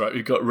 cones, right?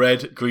 We've got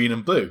red, green,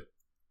 and blue.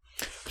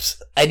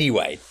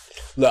 Anyway,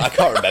 look, I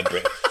can't remember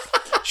it.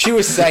 She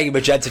was saying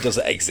magenta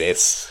doesn't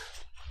exist.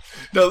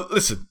 No,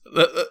 listen.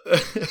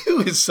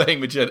 Who is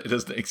saying magenta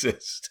doesn't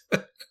exist?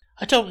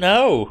 I don't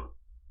know.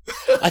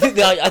 I think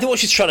what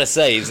she's trying to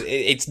say is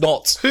it's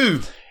not.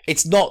 Who?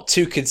 It's not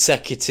 2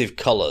 consecutive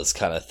colours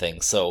kind of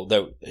thing. So,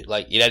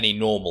 like in any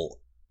normal,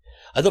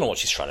 I don't know what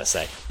she's trying to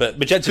say, but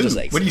magenta doesn't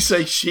exist. When you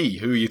say she,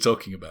 who are you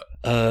talking about?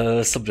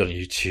 Somebody on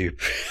YouTube.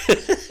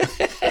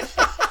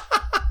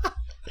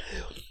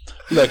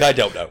 Look, I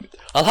don't know.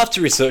 I'll have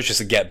to research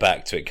this and get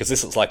back to it because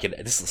this looks like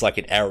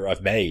an error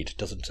I've made,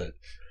 doesn't it?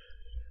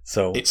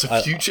 So It's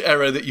a future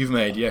error that you've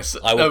made. Yes,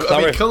 I will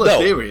colour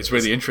theory is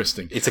really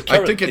interesting. It's a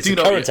current, I think I it's do a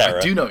know current you. error.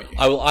 I do know you.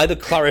 I will either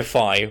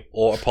clarify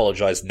or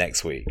apologise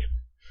next week.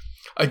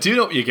 I do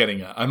know what you're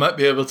getting at. I might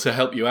be able to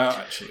help you out,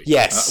 actually.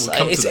 Yes, We'll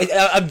come to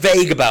that. I'm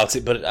vague about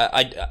it, but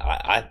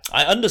I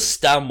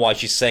understand why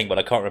she's saying, but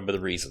I can't remember the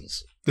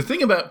reasons. The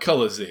thing about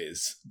colours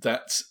is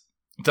that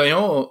they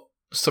are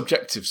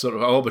subjective, sort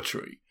of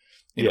arbitrary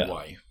in a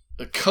way.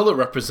 A colour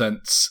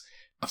represents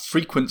a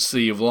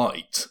frequency of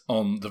light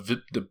on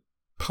the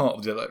part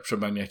of the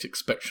electromagnetic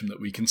spectrum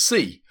that we can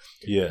see,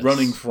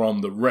 running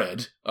from the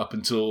red up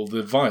until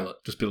the violet,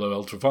 just below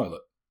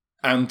ultraviolet.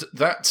 And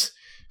that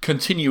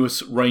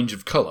continuous range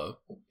of colour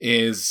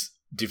is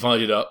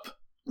divided up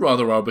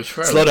rather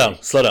arbitrarily. Slow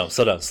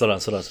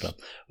down.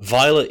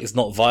 Violet is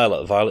not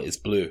violet. Violet is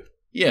blue.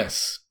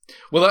 Yes.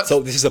 Well, that's...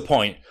 So this is the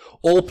point.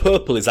 All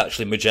purple is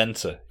actually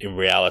magenta in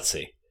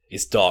reality.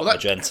 It's dark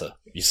magenta,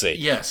 you see.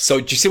 Yes. So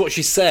do you see what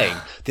she's saying?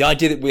 The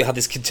idea that we have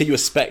this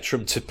continuous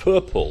spectrum to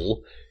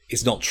purple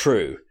is not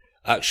true.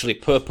 Actually,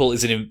 purple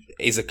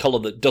is a colour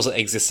that doesn't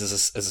exist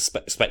as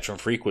a spectrum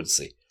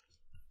frequency.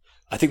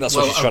 I think that's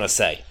what she's trying to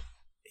say.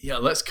 Yeah,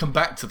 let's come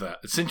back to that.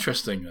 It's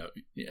interesting, though,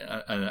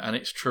 and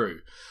it's true.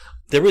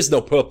 There is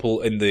no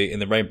purple in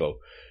the rainbow.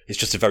 It's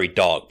just a very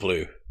dark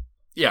blue.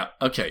 Yeah,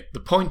 okay. The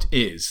point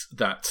is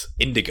that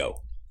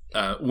indigo.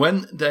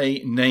 When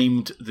they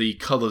named the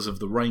colours of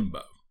the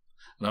rainbow,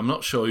 and I'm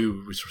not sure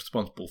who was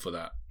responsible for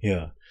that.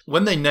 Yeah.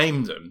 When they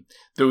named them,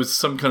 there was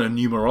some kind of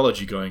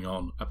numerology going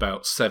on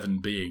about 7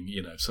 being,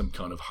 some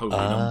kind of holy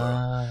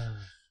number.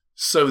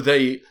 So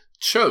they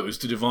chose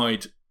to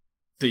divide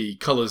the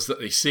colours that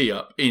they see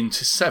up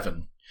into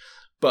 7.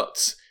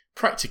 But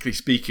practically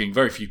speaking,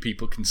 very few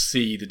people can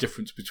see the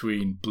difference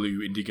between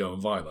blue, indigo,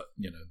 and violet.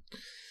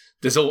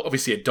 There's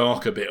obviously a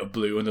darker bit of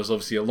blue, and there's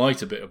obviously a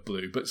lighter bit of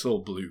blue, but it's all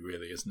blue,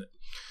 really, isn't it?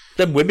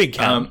 Then women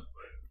can.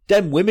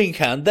 Then women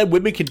can do it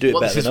better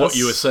than us. This is what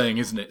you were saying,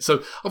 isn't it?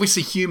 So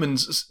obviously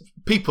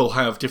people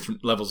have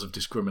different levels of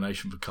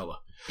discrimination for colour.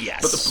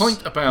 Yes. But the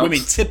point about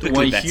women typically the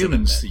way better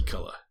humans than see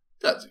colour,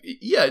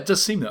 it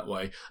does seem that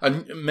way.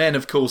 And men,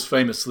 of course,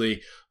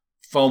 famously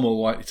far more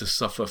likely to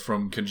suffer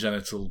from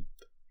congenital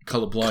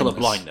colour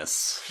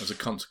blindness as a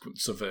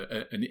consequence of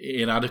an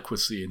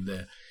inadequacy in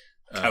their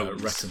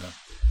retina.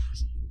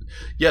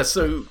 Yeah,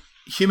 so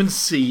humans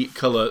see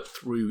colour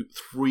through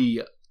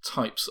 3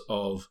 types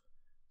of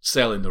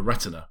cell in the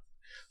retina,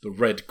 the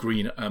red,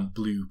 green, and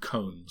blue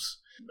cones.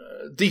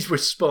 These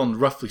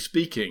respond, roughly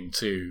speaking,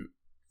 to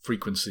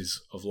frequencies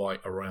of light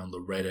around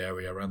the red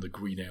area, around the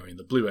green area, and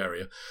the blue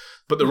area.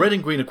 But the red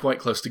and green are quite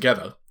close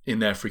together in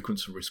their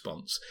frequency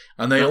response,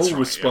 and they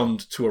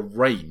respond to a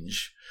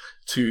range.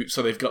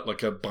 So they've got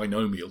like a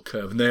binomial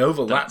curve, and they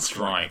overlap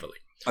quite heavily.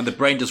 And the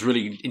brain does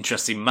really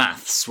interesting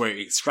maths where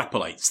it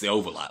extrapolates the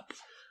overlap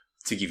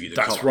to give you the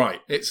colour. That's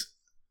right. It's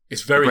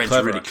very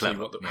clever, really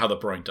clever how the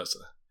brain does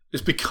that.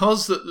 It's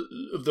because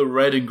of the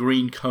red and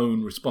green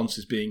cone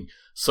responses being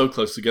so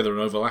close together and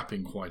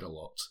overlapping quite a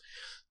lot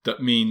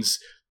that means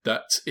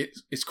that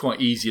it's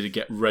quite easy to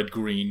get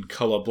red-green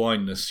colour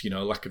blindness,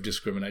 lack of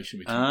discrimination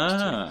between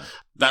those two.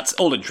 That's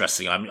all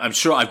interesting. I'm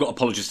sure I've got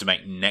apologies to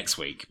make next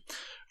week.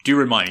 Do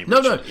remind me,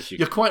 No, Richard,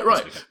 you're quite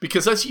right.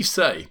 Because as you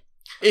say,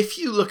 if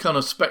you look on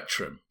a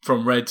spectrum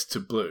from red to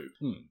blue,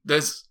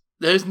 there's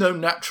no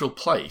natural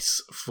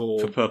place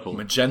for purple.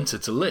 Magenta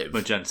to live.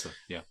 Magenta,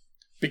 yeah.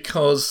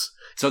 Because...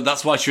 So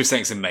that's why she was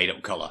saying it's a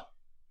made-up colour.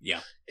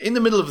 Yeah. In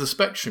the middle of the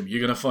spectrum, you're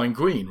going to find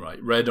green,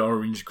 right? Red,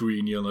 orange,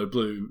 green, yellow,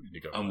 blue.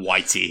 And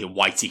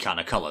whitey kind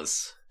of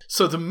colours.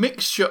 So the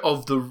mixture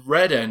of the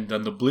red end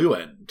and the blue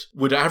end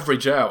would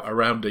average out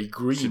around a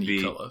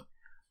greeny colour.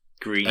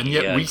 Green, and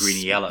yet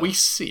greeny yellow. We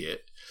see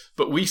it,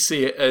 but we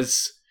see it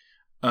as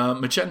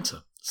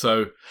magenta.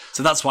 So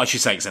that's why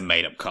she's saying it's a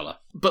made-up colour.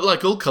 But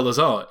like all colours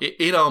are,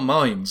 in our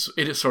minds,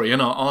 in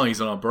our eyes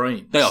and our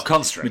brains, they are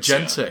constructs.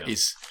 Magenta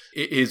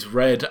is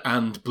red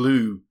and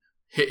blue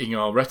hitting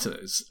our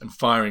retinas and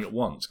firing at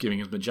once,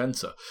 giving us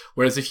magenta.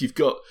 Whereas if you've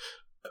got,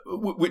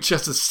 which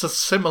has a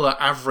similar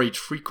average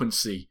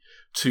frequency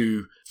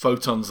to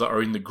photons that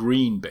are in the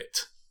green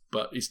bit,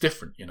 but it's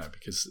different,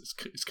 because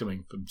it's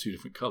coming from two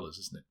different colours,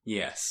 isn't it?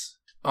 Yes.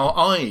 Our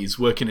eyes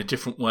work in a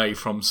different way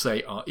from,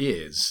 say, our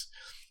ears.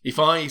 If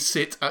I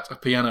sit at a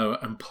piano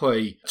and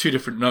play two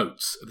different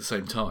notes at the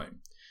same time,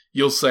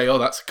 you'll say, oh,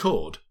 that's a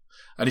chord.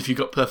 And if you've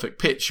got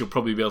perfect pitch, you'll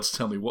probably be able to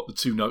tell me what the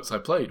two notes I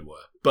played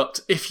were.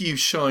 But if you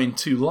shine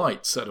two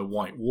lights at a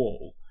white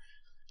wall,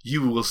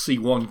 you will see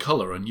one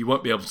colour and you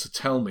won't be able to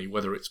tell me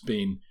whether it's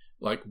been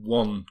like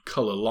one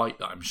colour light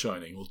that I'm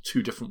shining or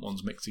two different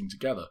ones mixing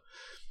together.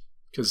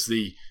 Because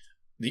the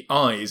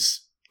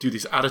eyes do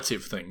this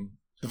additive thing.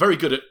 They're very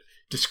good at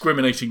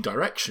discriminating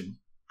direction,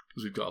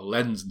 because we've got a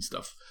lens and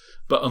stuff.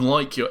 But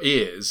unlike your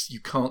ears, you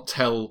can't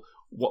tell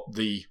what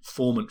the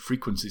formant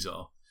frequencies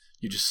are.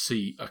 You just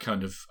see a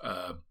kind of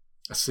a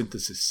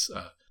synthesis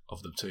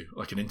of them too,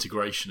 like an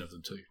integration of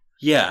them too.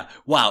 Yeah.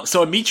 Wow.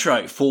 So a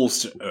meteorite falls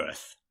to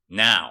Earth.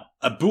 Now,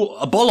 a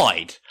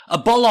bolide. A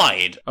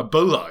bolide. A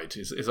bolide,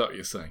 is that what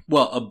you're saying?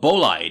 Well, a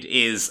bolide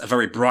is a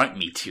very bright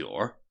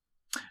meteor.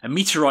 A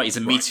meteorite is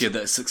a meteor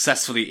that has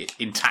successfully,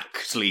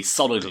 intactly,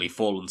 solidly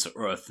fallen to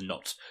Earth and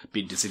not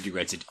been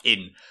disintegrated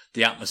in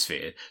the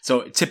atmosphere.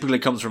 So it typically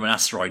comes from an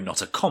asteroid,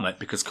 not a comet,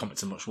 because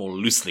comets are much more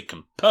loosely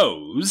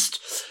composed.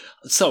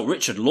 So,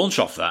 Richard, launch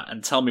off that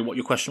and tell me what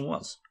your question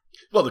was.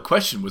 Well, the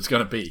question was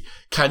going to be,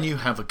 can you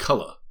have a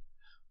colour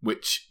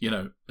which,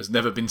 has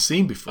never been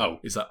seen before? Oh.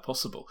 Is that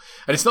possible?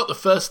 And it's not the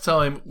first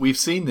time we've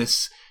seen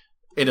this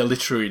in a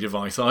literary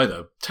device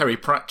either. Terry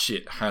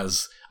Pratchett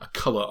has a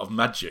colour of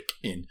magic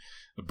in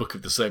a book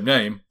of the same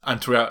name, and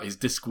throughout his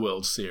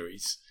Discworld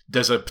series,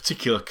 there's a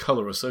particular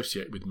colour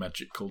associated with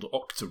magic called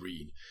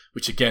octarine,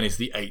 which again is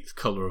the 8th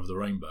colour of the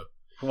rainbow.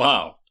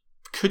 Wow.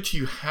 Could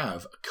you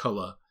have a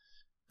colour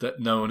that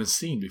no one has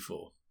seen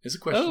before? Is a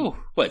question. Oh,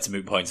 well, it's a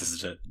moot point,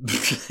 isn't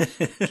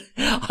it?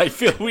 I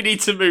feel we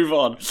need to move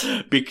on,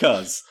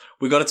 because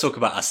we've got to talk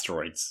about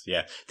asteroids.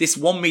 Yeah. This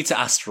 1 metre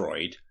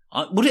asteroid,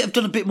 would it have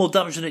done a bit more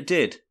damage than it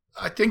did?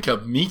 I think a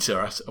 1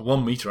 metre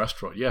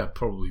asteroid,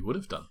 probably would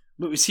have done.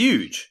 But it was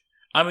huge.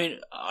 I mean,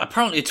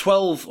 apparently a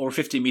 12 or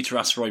 15 metre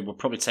asteroid would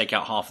probably take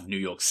out half of New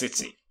York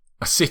City.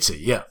 A city,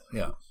 yeah.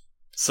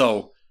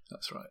 So,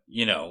 that's right.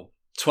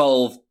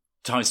 12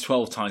 times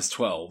 12 times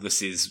 12,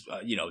 this is,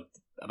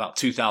 about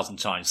 2,000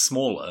 times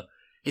smaller.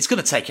 It's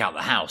going to take out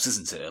the house,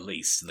 isn't it, at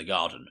least, in the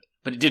garden?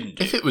 But it didn't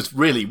do. If it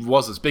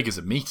was as big as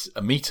a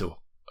metre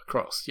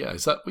across,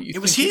 is that what you think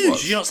it was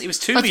huge. It was? It was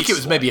 2 I metres. think it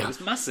was maybe it was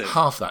massive.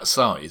 Half that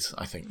size,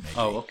 I think, maybe.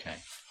 Oh, okay.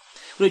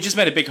 Well, it just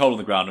made a big hole in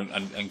the ground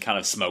and kind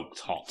of smoked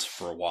hot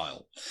for a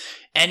while.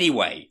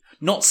 Anyway,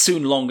 not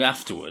soon long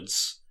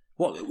afterwards,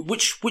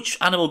 which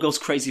animal goes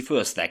crazy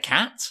first? Their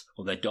cat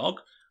or their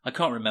dog? I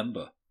can't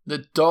remember.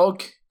 The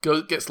dog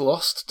gets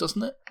lost,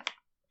 doesn't it?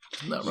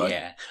 Isn't that right?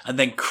 Yeah, and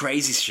then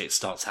crazy shit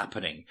starts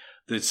happening.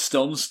 The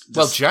stones.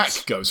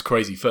 Jack goes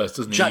crazy first,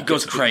 doesn't he? Jack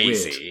goes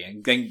crazy,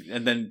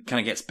 and then kind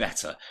of gets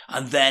better,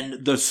 and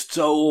then the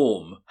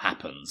storm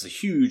happens. A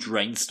huge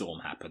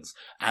rainstorm happens,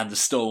 and the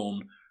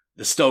stone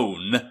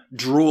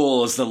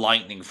draws the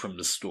lightning from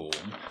the storm.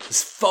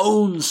 His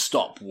phones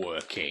stop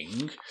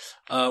working.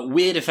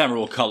 Weird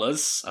ephemeral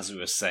colours, as we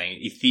were saying.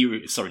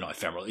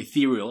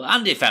 Ethereal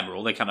and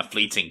ephemeral. They're kind of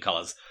fleeting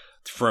colours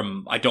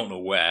from I don't know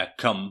where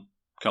come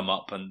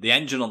up, and the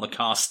engine on the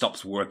car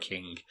stops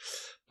working.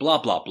 Blah,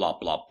 blah, blah,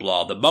 blah,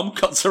 blah. The mum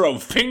cuts her own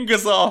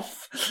fingers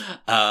off.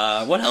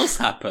 What else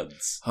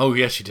happens? Oh,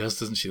 yeah, she does,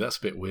 doesn't she? That's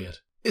a bit weird.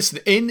 Listen,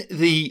 in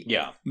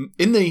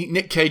the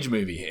Nick Cage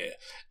movie here,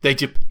 they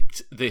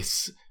depict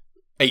this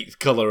 8th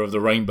colour of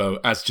the rainbow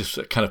as just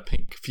a kind of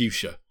pink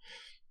fuchsia,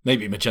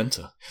 maybe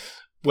magenta.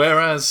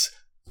 Whereas,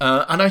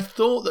 and I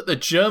thought that the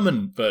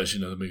German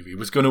version of the movie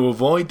was going to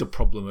avoid the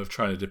problem of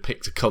trying to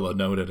depict a colour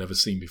no one had ever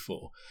seen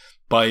before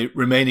by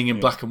remaining in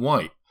black and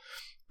white.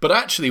 But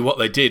actually what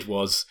they did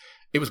was,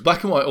 it was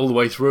black and white all the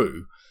way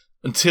through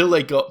until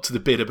they got to the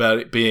bit about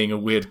it being a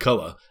weird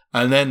colour,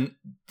 and then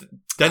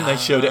they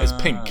showed it as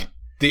pink.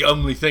 The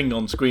only thing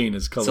on screen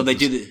as colours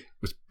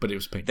But it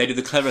was pink. They do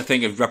the clever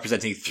thing of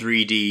representing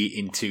 3D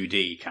in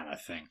 2D kind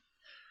of thing.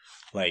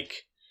 Like,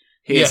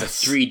 here's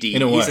Yes, a 3D,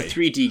 in a here's a way.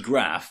 3D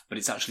graph, but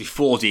it's actually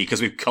 4D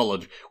because we've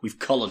coloured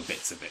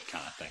bits of it,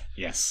 kind of thing.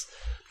 Yes,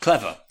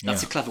 clever.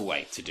 That's Yeah. a clever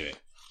way to do it.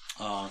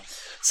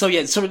 So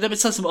let me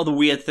tell some other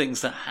weird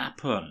things that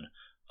happen.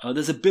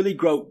 There's a Billy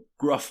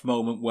Gruff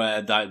moment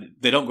where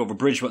they don't go over a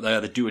bridge, but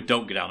they do or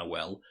don't go down a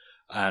well.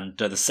 And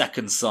the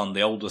second son,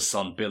 the oldest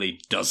son,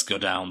 Billy, does go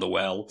down the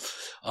well.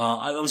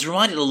 I was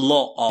reminded a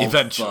lot of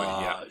Eventually,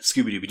 yeah.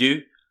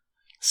 Scooby-Dooby-Doo.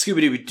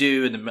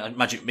 Scooby-Dooby-Doo and the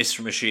Magic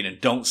Mystery Machine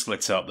and Don't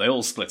Split Up. They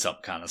all split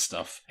up kind of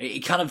stuff.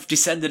 It kind of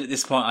descended at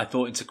this point, I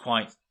thought, into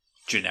quite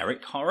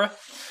generic horror.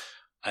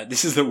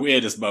 This is the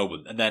weirdest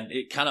moment. And then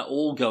it kind of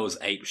all goes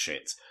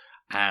apeshit.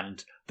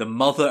 And the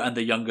mother and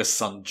the youngest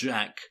son,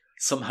 Jack,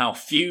 somehow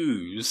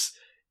fuse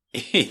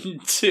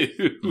into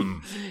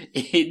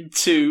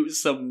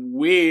some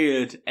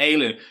weird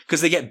alien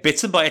because they get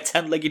bitten by a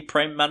 10-legged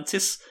praying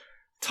mantis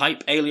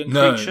type alien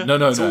creature. No.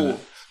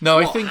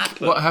 I What think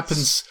what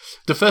happens.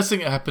 The first thing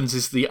that happens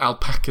is the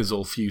alpacas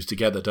all fuse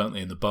together, don't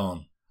they, in the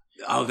barn?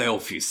 Oh, they all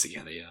fuse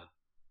together, yeah.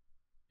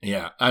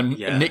 Yeah, and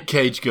Yeah. Nick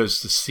Cage goes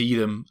to see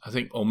them, I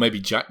think, or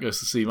maybe Jack goes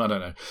to see them, I don't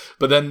know.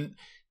 But then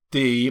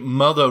the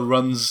mother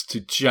runs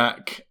to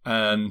Jack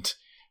and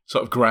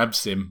sort of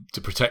grabs him to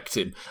protect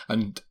him,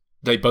 and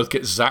they both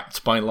get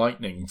zapped by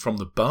lightning from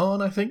the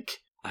barn, I think.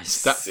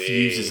 That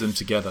fuses them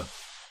together.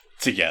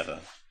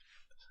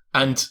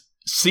 And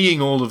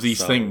seeing all of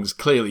these things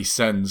clearly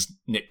sends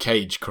Nick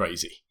Cage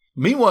crazy.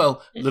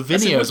 Meanwhile,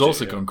 Lavinia has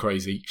also gone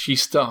crazy. She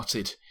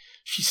started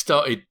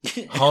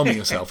harming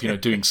herself,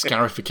 doing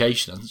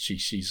scarification. Hasn't she?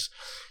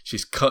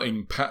 She's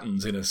cutting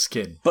patterns in her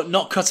skin. But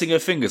not cutting her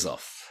fingers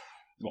off.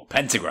 What,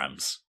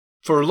 pentagrams?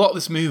 For a lot of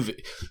this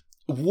movie,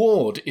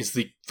 Ward is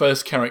the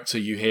first character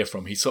you hear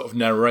from. He sort of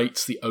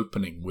narrates the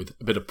opening with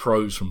a bit of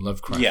prose from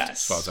Lovecraft,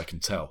 as far as I can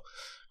tell.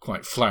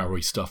 Quite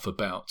flowery stuff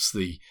about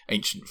the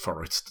ancient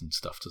forest and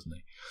stuff, doesn't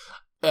he?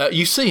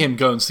 You see him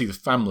go and see the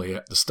family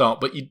at the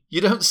start, but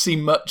you don't see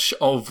much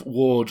of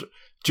Ward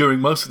during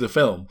most of the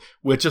film.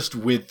 We're just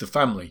with the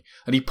family.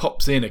 And he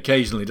pops in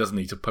occasionally, doesn't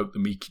he, to poke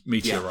the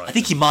meteorite. I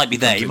think he might be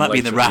there. He might be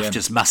in the later at the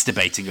rafters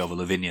masturbating over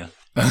Lavinia.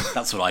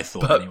 That's what I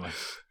thought, anyway.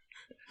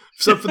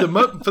 So for the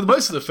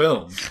most of the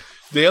film,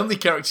 the only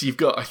character you've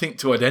got, I think,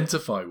 to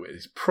identify with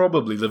is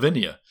probably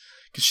Lavinia.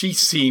 Because she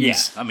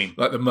seems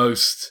like the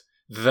most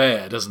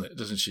there,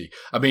 doesn't she?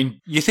 I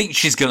mean, you think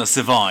she's going to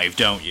survive,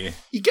 don't you?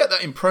 You get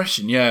that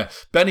impression, yeah.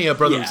 Benny, her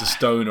brother, is a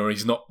stoner.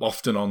 He's not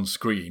often on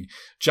screen.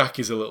 Jack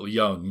is a little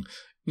young.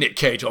 Nick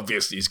Cage,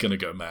 obviously, is going to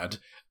go mad.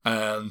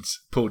 And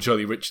poor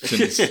Jolie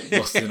Richardson is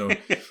lost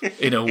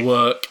in her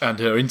work and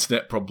her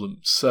internet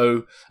problems.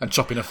 And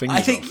chopping her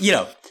fingers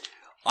off.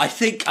 I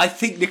think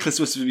Nicholas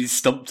was to be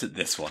stumped at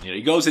this one.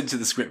 He goes into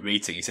the script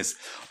meeting. He says,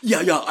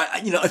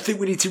 I think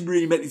we need to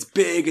really make this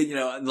big. And,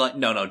 and like,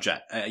 no,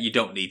 Jack, you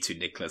don't need to,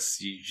 Nicholas.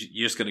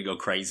 You're just going to go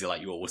crazy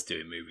like you always do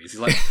in movies.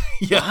 He's like,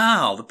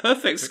 wow, the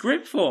perfect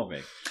script for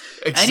me.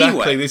 Exactly.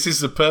 Anyway, this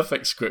is the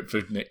perfect script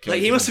for Nick Cage.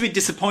 Like, he must have been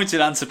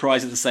disappointed and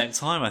surprised at the same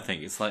time, I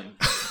think. It's like...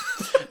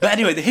 But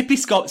anyway, the hippie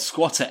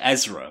squatter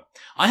Ezra,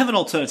 I have an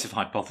alternative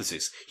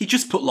hypothesis. He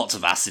just put lots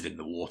of acid in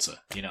the water.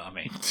 You know what I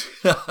mean?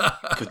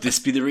 Could this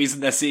be the reason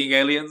they're seeing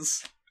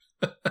aliens?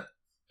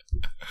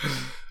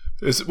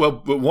 Well,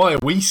 but why are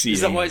we seeing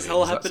Is that why aliens? it's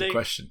all That's happening? the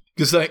question.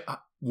 Because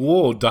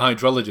Ward, the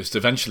hydrologist,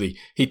 eventually,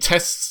 he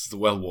tests the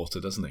well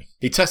water, doesn't he?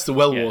 He tests the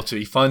well water,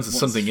 he finds there's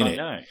something in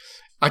it.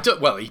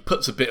 He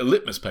puts a bit of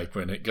litmus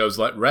paper in it, it goes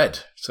like red.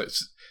 So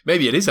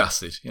maybe it is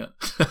acid, yeah.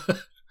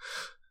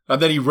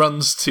 And then he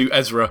runs to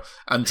Ezra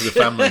and to the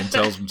family and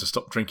tells them to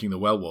stop drinking the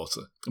well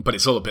water. But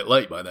it's all a bit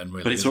late by then,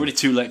 really. But it's already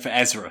too late for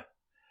Ezra.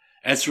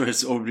 Ezra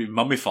has already been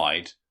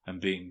mummified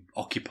and being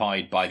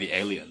occupied by the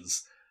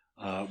aliens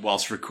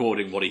whilst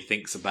recording what he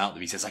thinks about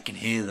them. He says, I can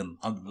hear them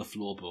under the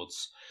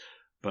floorboards.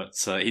 But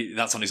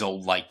that's on his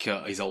old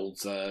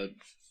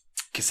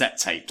cassette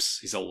tapes.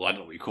 His old, I don't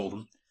know what you call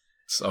them.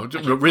 So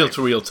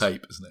reel-to-reel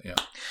tape, isn't it?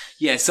 Yeah.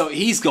 Yeah, so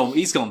he's gone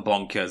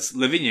bonkers.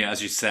 Lavinia,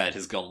 as you said,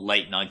 has gone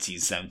late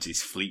 1970s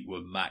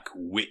Fleetwood Mac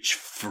witch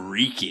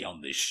freaky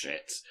on this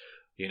shit.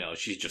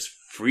 She's just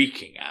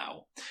freaking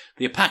out.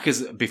 The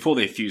alpacas, before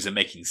they fuse, are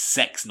making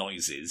sex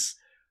noises.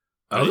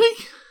 Are they?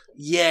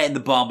 Yeah, in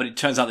the barn, but it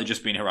turns out they're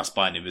just being harassed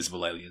by an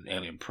invisible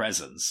alien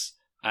presence.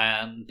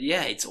 And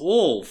yeah, it's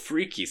all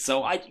freaky.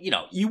 So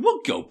you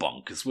would go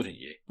bonkers, wouldn't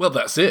you? Well,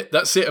 that's it.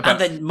 That's it. And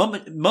then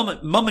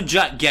Mum and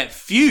Jack get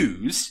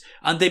fused,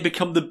 and they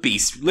become the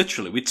beast,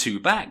 literally with two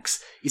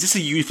backs. Is this a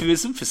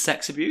euphemism for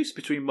sex abuse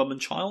between mum and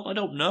child? I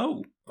don't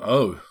know.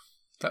 Oh,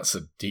 that's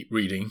a deep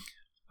reading.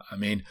 I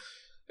mean,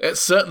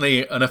 it's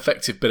certainly an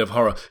effective bit of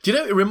horror. Do you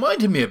know? It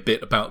reminded me a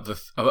bit about the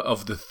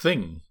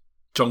Thing,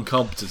 John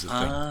Carpenter's The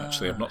Thing.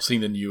 Actually, I've not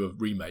seen the new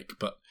remake,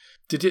 but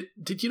did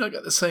you not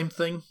get the same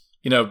thing?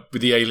 With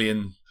the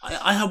alien.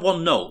 I have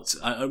one note.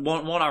 1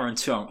 hour and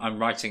 2, I'm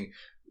writing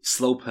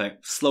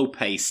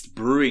slow-paced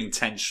brewing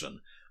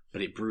tension,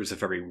 but it brews a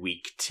very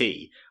weak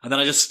tea. And then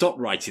I just stopped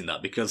writing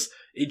that because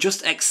it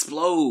just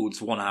explodes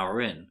 1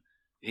 hour in.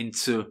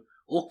 into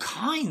all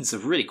kinds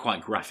of really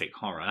quite graphic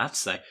horror. I have to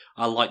say,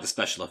 I like the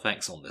special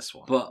effects on this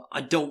one. But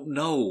I don't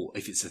know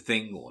if it's a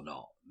thing or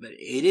not. But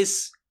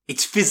it's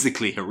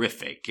physically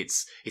horrific.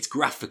 It's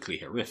graphically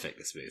horrific,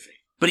 this movie.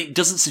 But it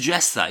doesn't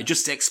suggest that. It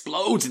just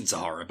explodes into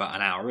horror about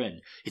an hour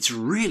in. It's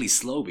really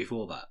slow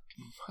before that.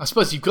 I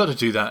suppose you've got to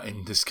do that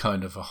in this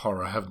kind of a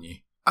horror, haven't you?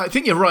 I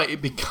think you're right.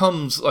 It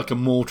becomes like a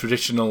more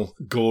traditional,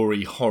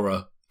 gory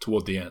horror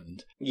toward the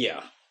end.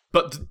 Yeah.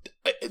 But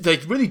they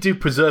really do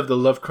preserve the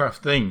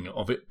Lovecraft thing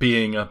of it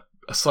being a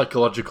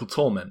psychological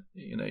torment.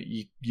 You know,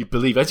 you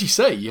believe, as you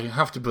say, you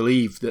have to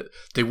believe that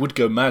they would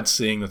go mad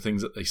seeing the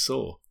things that they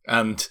saw.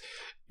 And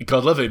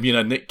God love him, you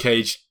know, Nick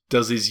Cage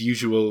does his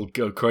usual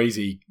go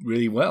crazy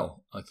really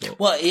well, I thought.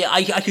 Well,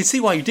 I can see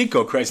why he did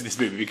go crazy in this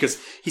movie,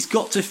 because he's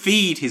got to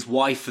feed his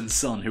wife and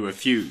son who are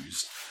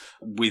fused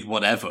with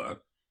whatever.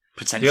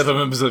 Potentially. The other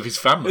members of his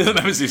family. The other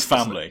members of his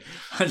family.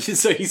 And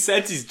so he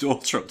sends his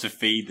daughter up to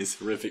feed this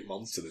horrific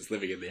monster that's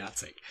living in the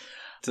attic.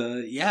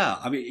 Yeah,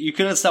 I mean, you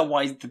can understand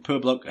why the poor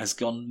bloke has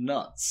gone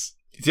nuts.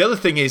 The other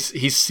thing is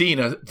he's seen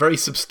a very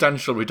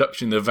substantial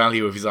reduction in the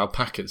value of his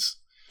alpacas.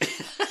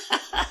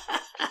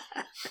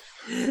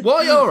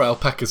 Why are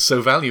alpacas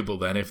so valuable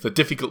then if they're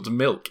difficult to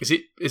milk? Is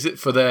it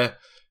for their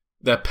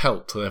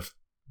pelt or their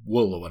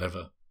wool or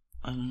whatever?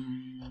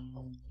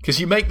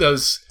 Because you make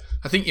those...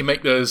 I think you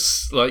make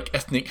those like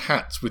ethnic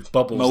hats with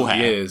bubbles mohair. at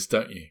the ears,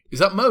 don't you? Is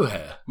that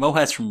mohair?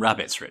 Mohair's from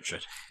rabbits,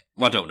 Richard.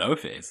 Well, I don't know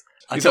if it is.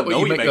 Is that what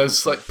you make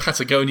those like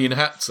Patagonian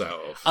hats out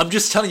of? I'm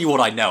just telling you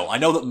what I know. I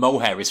know that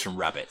mohair is from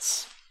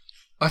rabbits.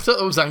 I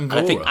thought it was Angora.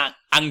 And I think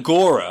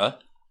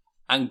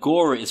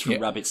Angora is from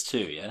rabbits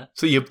too, yeah?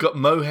 So you've got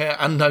mohair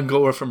and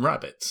Angora from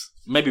rabbits?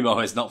 Maybe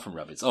mohair's not from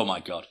rabbits. Oh my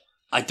God.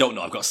 I don't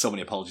know. I've got so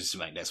many apologies to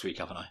make next week,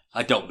 haven't I?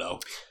 I don't know.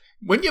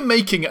 When you're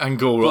making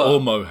Angora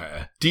or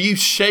mohair, do you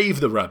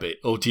shave the rabbit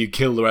or do you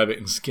kill the rabbit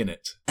and skin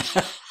it?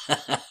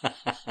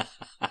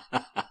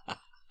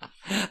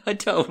 I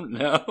don't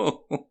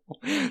know.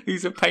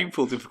 These are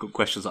painful, difficult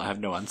questions I have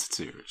no answer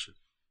to, Richard.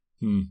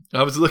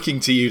 I was looking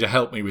to you to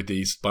help me with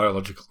these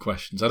biological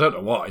questions. I don't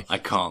know why. I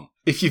can't.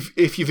 If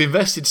you've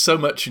invested so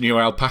much in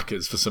your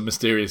alpacas for some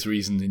mysterious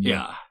reason in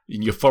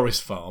your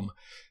forest farm,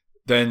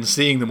 then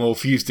seeing them all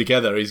fused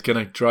together is going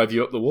to drive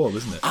you up the wall,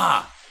 isn't it?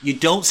 You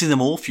don't see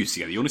them all fused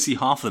together. You only see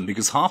half of them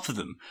because half of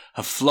them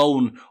have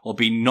flown or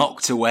been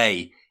knocked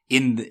away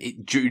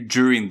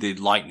during the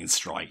lightning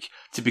strike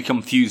to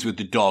become fused with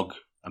the dog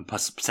and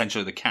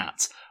potentially the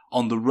cat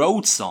on the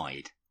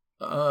roadside.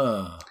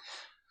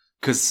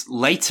 Because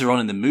later on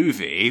in the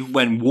movie,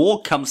 when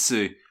Ward comes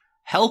to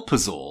help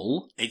us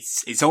all,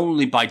 it's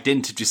only by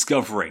dint of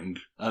discovering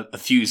a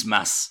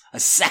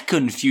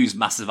second fused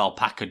mass of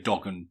alpaca,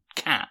 dog and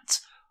cat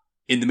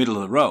in the middle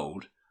of the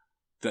road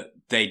that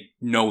they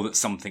know that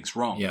something's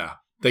wrong. Yeah.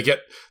 They get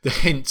the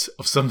hint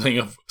of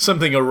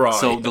something awry.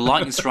 So the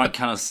lightning strike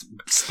kind of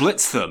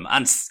splits them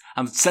and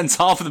sends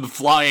half of them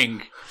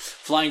flying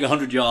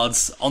 100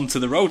 yards onto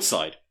the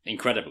roadside.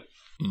 Incredibly.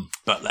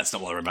 But let's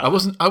not worry about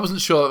it. I wasn't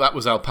sure that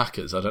was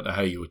alpacas. I don't know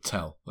how you would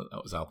tell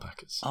that was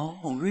alpacas.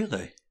 Oh,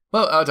 really?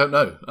 Well, I don't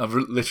know. I've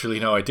literally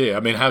no idea. I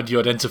mean, how do you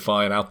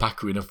identify an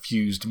alpaca in a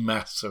fused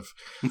mass of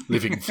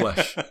living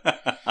flesh?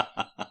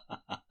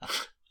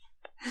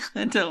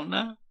 I don't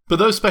know. But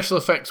those special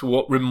effects were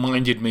what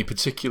reminded me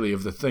particularly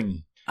of The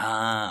Thing.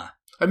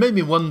 It made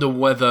me wonder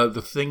whether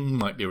The Thing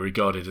might be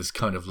regarded as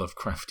kind of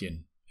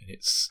Lovecraftian in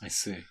its... I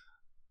see.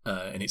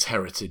 In its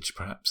heritage,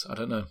 perhaps. I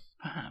don't know.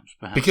 Perhaps.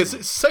 Because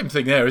it's the same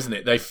thing there, isn't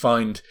it? They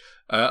find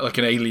like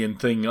an alien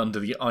thing under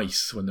the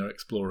ice when they're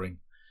exploring.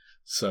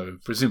 So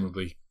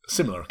presumably a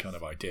similar kind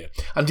of idea.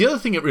 And the other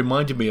thing it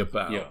reminded me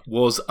about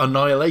was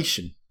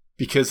Annihilation.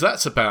 Because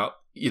that's about,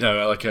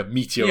 like a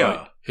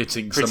meteorite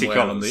hitting somewhere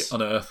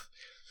on Earth.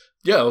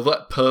 Yeah, all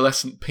that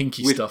pearlescent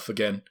pinky stuff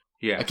again.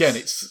 Yeah. Again,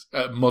 it's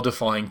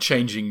modifying,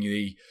 changing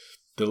the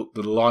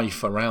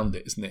life around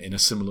it, isn't it, in a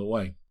similar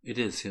way? It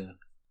is, yeah.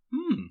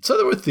 So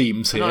there were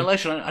themes here.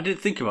 Annihilation, I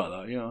didn't think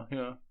about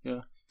that,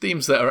 yeah.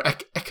 Themes that are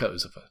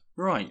echoes of it.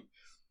 Right.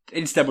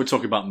 Instead, we're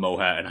talking about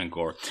mohair and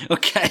Angora.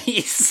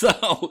 Okay,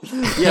 so,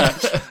 yeah.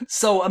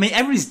 So, I mean,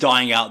 everybody's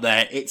dying out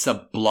there. It's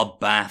a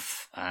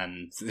bloodbath,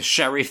 and the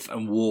sheriff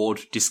and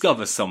Ward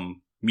discover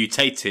some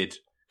mutated,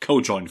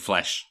 co-joined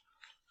flesh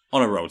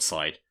on a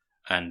roadside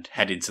and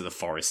head into the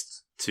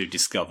forest to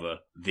discover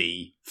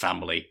the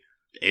family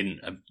in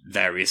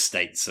various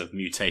states of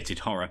mutated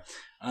horror.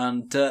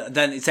 And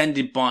then it's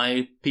ended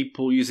by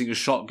people using a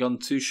shotgun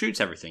to shoot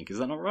everything. Is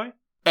that not right?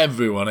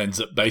 Everyone ends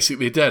up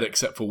basically dead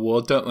except for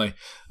Ward, don't they?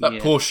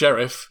 That poor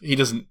sheriff, he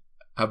doesn't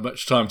have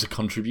much time to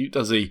contribute,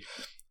 does he?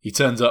 He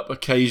turns up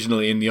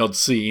occasionally in the odd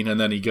scene and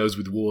then he goes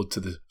with Ward to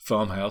the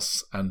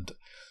farmhouse and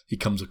he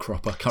comes a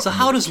cropper. So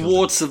how does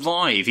Ward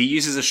survive? He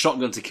uses a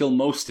shotgun to kill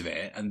most of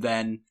it and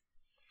then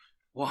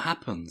what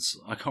happens?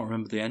 I can't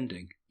remember the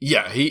ending.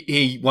 Yeah,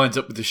 he winds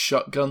up with a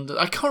shotgun.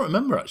 I can't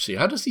remember actually.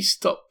 How does he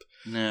stop?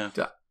 No.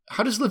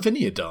 How does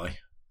Lavinia die?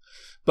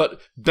 But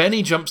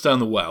Benny jumps down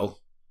the well.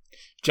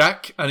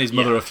 Jack and his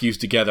mother are fused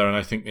together, and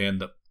I think they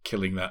end up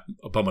killing that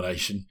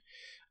abomination.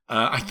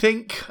 I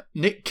think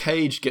Nick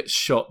Cage gets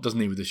shot, doesn't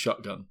he, with a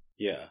shotgun?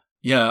 Yeah.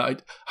 Yeah,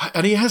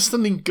 and he has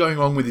something going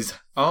on with his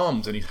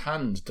arms and his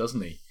hand,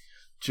 doesn't he,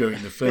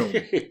 during the film?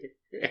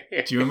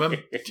 Do you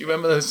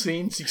remember those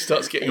scenes? He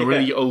starts getting a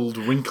really old,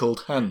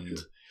 wrinkled hand.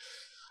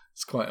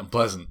 It's quite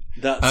unpleasant.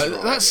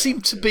 That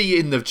seemed to be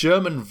in the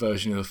German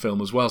version of the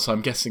film as well, so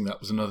I'm guessing that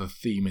was another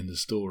theme in the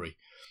story.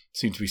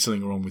 Seemed to be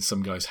something wrong with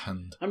some guy's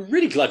hand. I'm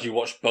really glad you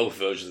watched both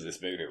versions of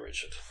this movie,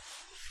 Richard.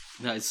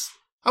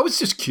 I was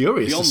just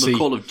curious beyond to see... the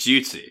Call of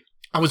Duty.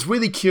 I was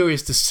really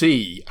curious to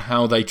see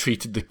how they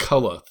treated the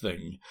colour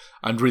thing,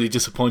 and really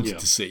disappointed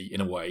to see, in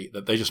a way,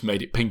 that they just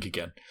made it pink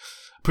again.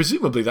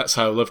 Presumably that's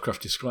how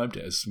Lovecraft described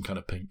it, as some kind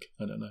of pink.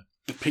 I don't know.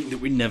 The pink that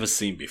we'd never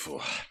seen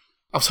before.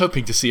 I was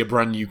hoping to see a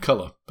brand new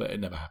colour, but it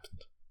never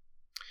happened.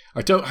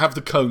 I don't have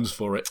the cones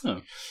for it.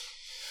 Oh.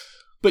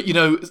 But,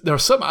 there are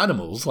some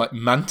animals, like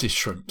mantis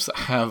shrimps, that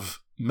have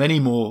many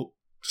more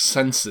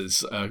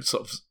sensors,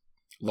 sort of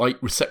light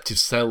receptive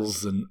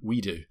cells than we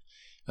do.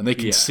 And they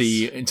can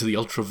see into the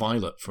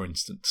ultraviolet, for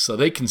instance. So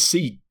they can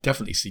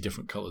definitely see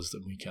different colours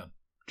than we can.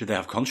 Do they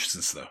have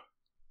consciousness, though?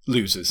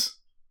 Losers.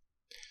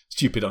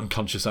 Stupid,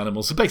 unconscious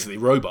animals. They're basically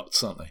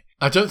robots, aren't they?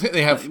 I don't think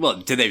they have... Well,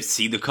 do they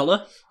see the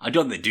colour? I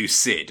don't think they do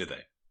see it, do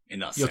they? In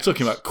that You're sense.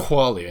 talking about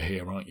qualia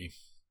here, aren't you?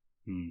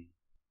 Hmm.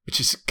 Which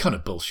is kind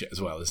of bullshit as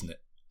well, isn't it?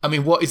 I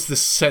mean, what is the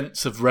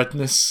sense of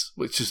redness?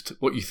 Which is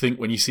what you think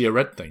when you see a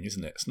red thing,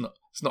 isn't it? It's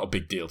not a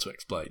big deal to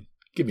explain.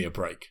 Give me a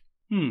break.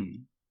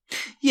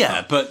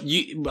 Yeah, but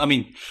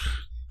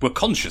we're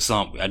conscious,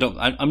 aren't we?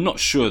 I'm not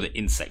sure that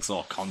insects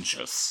are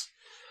conscious.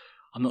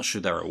 I'm not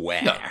sure they're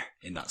aware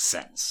in that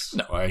sense.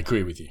 No, I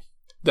agree with you.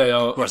 They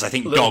are. Whereas I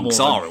think dogs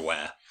are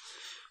aware.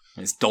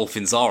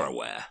 Dolphins are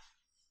aware.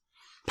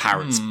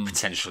 Parrots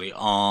potentially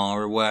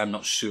are aware. I'm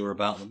not sure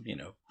about them.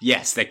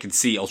 Yes, they can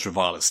see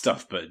ultraviolet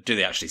stuff, but do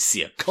they actually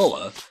see a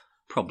colour?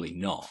 Probably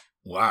not.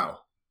 Wow.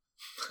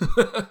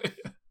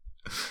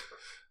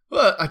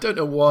 Well, I don't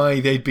know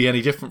why they'd be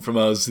any different from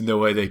us in the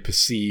way they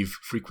perceive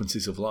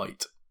frequencies of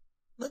light.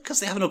 Because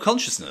they have no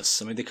consciousness.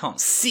 I mean, they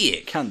can't see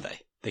it, can they?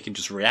 They can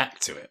just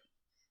react to it.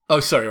 Oh,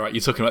 sorry, right.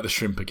 You're talking about the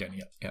shrimp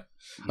again. Yeah.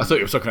 I thought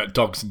you were talking about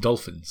dogs and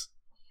dolphins.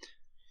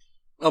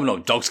 Oh, no,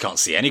 dogs can't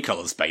see any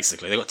colours,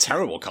 basically. They've got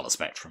terrible colour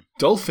spectrum.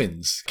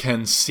 Dolphins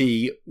can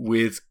see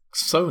with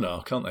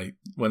sonar, can't they?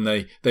 When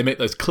they make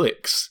those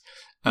clicks,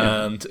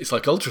 and it's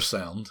like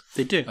ultrasound.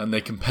 They do. And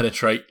they can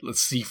penetrate the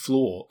sea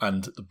floor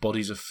and the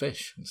bodies of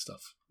fish and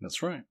stuff.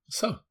 That's right.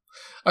 So,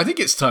 I think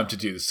it's time to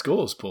do the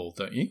scores, Paul,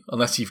 don't you?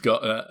 Unless you've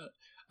got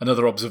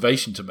another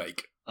observation to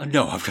make.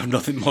 No, I've got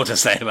nothing more to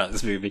say about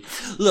this movie.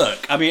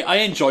 Look, I mean, I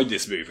enjoyed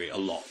this movie a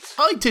lot.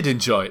 I did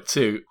enjoy it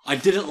too. I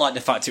didn't like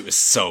the fact it was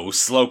so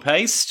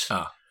slow-paced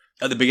at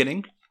the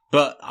beginning,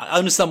 but I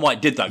understand why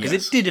it did that,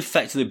 because it did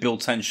effectively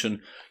build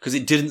tension, because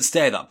it didn't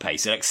stay at that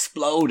pace. It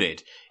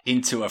exploded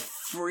into a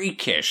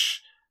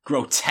freakish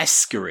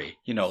grotesquerie,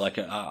 like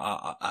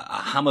a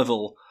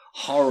Hammerville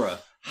horror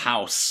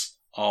house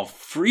of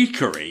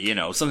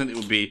freakery, something that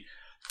would be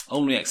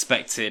only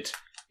expected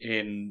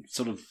in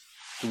sort of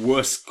the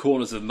worst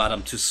corners of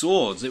Madame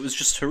Tussauds. It was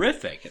just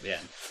horrific at the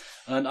end.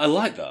 And I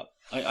like that.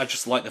 I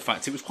just like the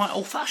fact it was quite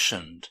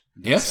old-fashioned.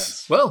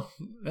 Yes. Well,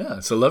 yeah,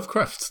 it's a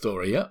Lovecraft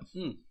story, yeah.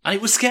 And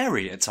it was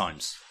scary at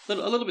times. A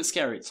little bit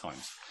scary at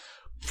times.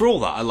 For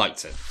all that, I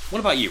liked it. What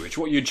about you, Rich?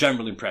 What are your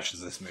general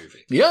impressions of this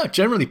movie? Yeah,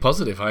 generally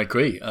positive, I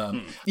agree.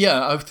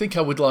 Yeah, I think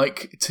I would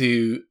like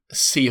to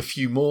see a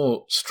few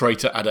more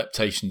straighter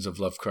adaptations of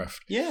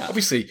Lovecraft. Yeah.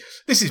 Obviously,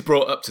 this is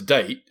brought up to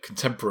date,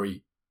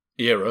 contemporary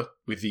era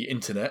with the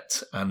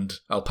internet and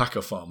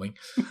alpaca farming.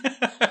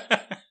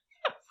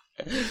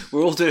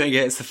 We're all doing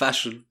it. It's the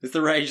fashion. It's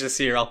the rage this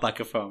year,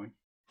 alpaca farming.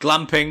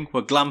 Glamping.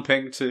 We're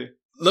glamping too.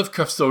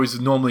 Lovecraft stories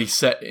are normally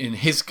set in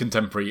his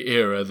contemporary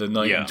era, the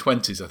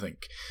 1920s, I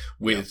think,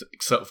 with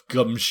sort of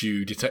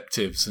gumshoe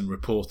detectives and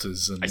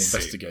reporters and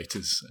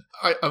investigators.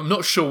 I'm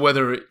not sure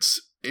whether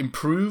it's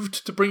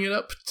improved to bring it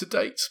up to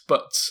date,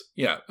 but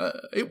yeah,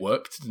 it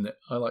worked, didn't it?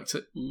 I liked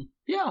it.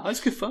 Yeah,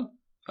 it's good fun.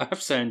 I have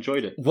to say I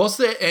enjoyed it. Was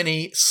there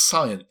any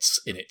science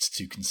in it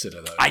to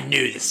consider, though? I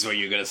knew this is where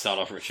you were going to start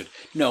off, Richard.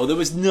 No, there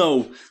was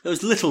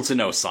little to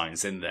no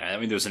science in there. I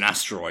mean, there was an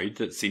asteroid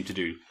that seemed to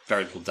do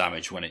very little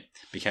damage when it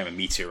became a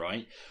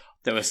meteorite.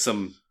 There was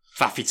some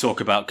faffy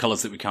talk about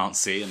colours that we can't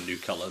see and new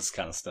colours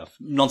kind of stuff.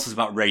 Nonsense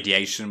about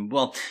radiation.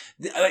 Well,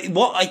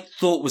 what I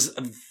thought was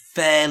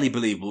fairly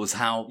believable was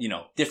how,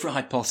 different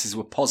hypotheses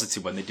were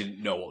posited when they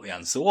didn't know what the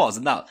answer was.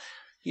 And that...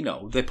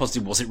 they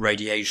posited, was it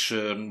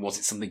radiation? Was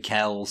it something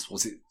else?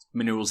 Was it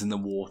minerals in the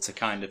water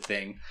kind of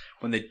thing?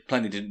 When they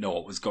plainly didn't know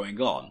what was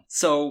going on.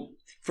 So,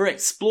 for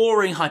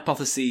exploring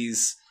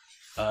hypotheses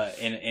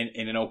in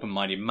an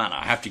open-minded manner,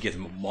 I have to give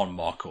them 1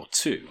 mark or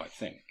 2, I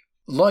think.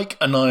 Like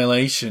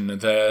Annihilation,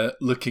 they're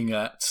looking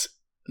at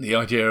the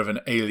idea of an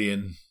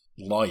alien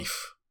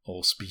life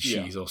or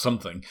species or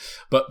something,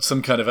 but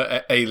some kind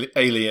of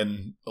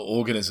alien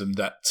organism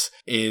that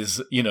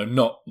is,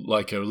 not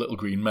like a little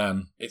green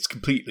man. It's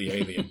completely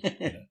alien.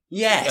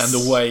 Yes.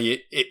 And the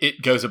way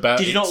it goes about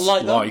Did you its not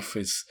like that? life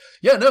is...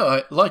 Yeah, no,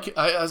 I like it.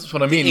 That's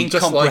what I mean. The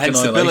Just like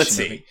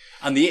incomprehensibility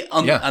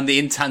Annihilation, and the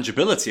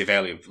intangibility of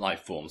alien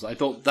life forms. I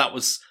thought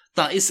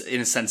that is,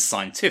 in a sense,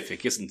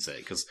 scientific, isn't it?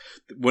 Because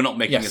we're not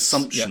making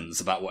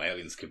assumptions about what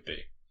aliens could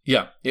be.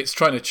 Yeah, it's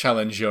trying to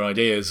challenge your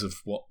ideas of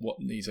what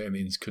these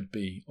aliens could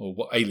be, or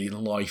what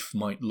alien life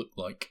might look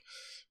like,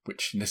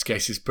 which in this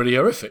case is pretty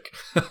horrific.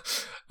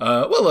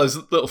 Well, those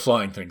little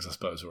flying things, I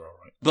suppose, are all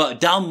right. But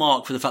down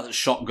mark for the fact that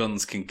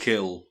shotguns can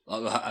kill,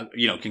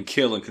 can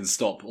kill and can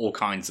stop all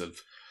kinds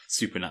of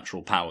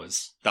supernatural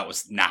powers. That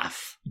was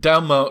naff.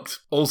 Downmarked,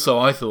 also,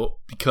 I thought,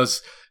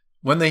 because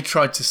when they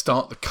tried to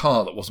start the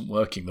car that wasn't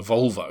working, the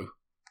Volvo,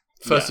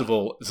 first of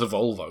all, it's a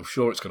Volvo,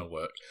 sure it's going to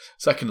work.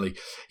 Secondly,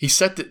 he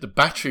said that the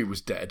battery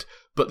was dead,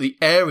 but the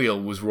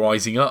aerial was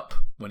rising up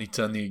when he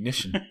turned the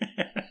ignition.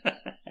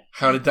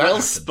 How did that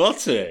happen?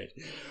 Spotted.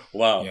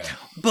 Wow. Yeah.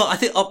 But I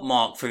think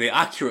upmark for the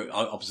accurate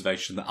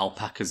observation that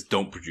alpacas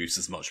don't produce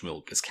as much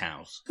milk as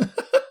cows.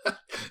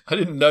 I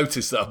didn't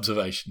notice that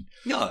observation.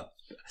 Yeah.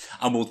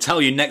 And we'll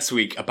tell you next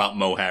week about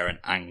mohair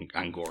and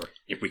angora,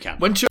 if we can.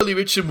 When Shirley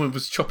Richardson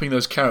was chopping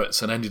those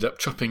carrots and ended up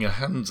chopping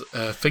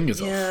her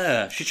fingers off.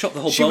 Yeah, she chopped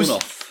the whole bone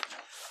off.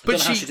 But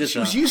she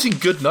was using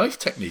good knife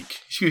technique.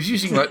 She was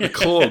using like the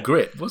claw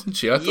grip, wasn't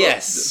she? I thought it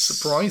was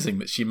surprising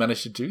that she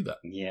managed to do that.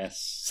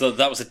 Yes. So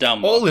that was a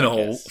down mark, all in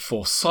all,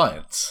 for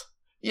science,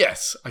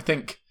 yes, I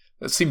think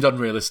that seemed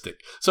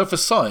unrealistic. So for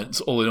science,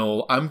 all in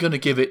all, I'm going to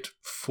give it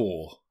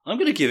 4. I'm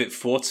going to give it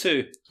 4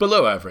 too.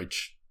 Below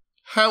average.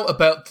 How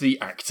about the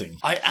acting?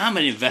 I am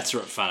an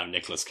inveterate fan of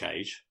Nicolas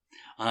Cage.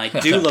 And I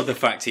do love the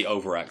fact he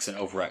overacts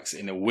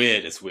in the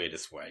weirdest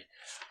way.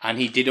 And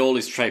he did all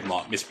his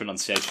trademark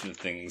mispronunciation of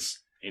things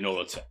in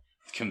order to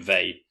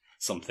convey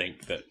something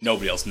that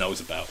nobody else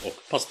knows about or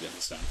could possibly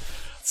understand.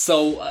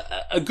 So,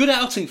 a good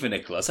outing for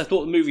Nicholas. I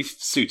thought the movie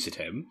suited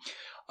him.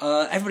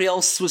 Everybody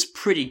else was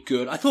pretty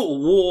good. I thought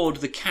Ward,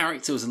 the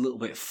character, was a little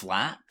bit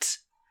flat.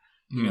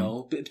 You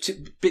know, bit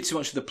too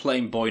much of the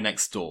plain boy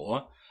next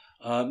door.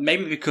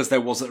 Maybe because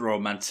there wasn't a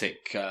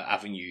romantic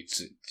avenue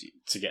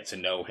to get to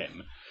know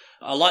him.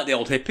 I like the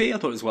old hippie. I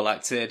thought it was well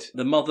acted.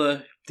 The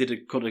mother did a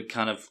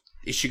kind of,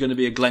 is she going to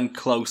be a Glenn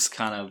Close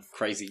kind of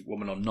crazy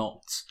woman or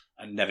not?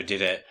 And never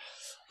did it.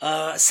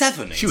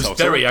 7. She was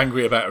very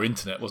angry about her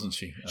internet, wasn't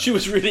she? She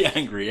was really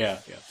angry, yeah.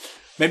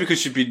 Maybe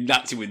because she'd been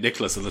acting with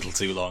Nicholas a little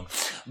too long.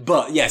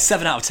 But yeah,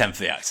 7 out of 10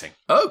 for the acting.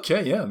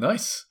 Okay, yeah,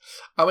 nice.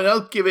 I mean,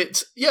 I'll give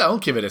it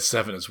a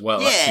 7 as well.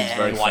 That seems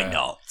very why fair.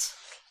 not?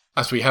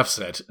 As we have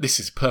said, this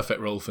is a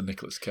perfect role for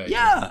Nicolas Cage.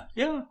 Yeah.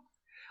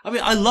 I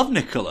mean, I love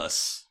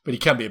Nicholas. But he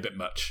can be a bit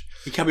much.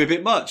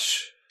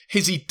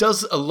 He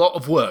does a lot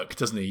of work,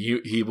 doesn't he?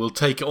 He will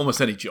take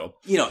almost any job.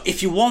 You know,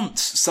 if you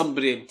want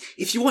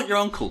your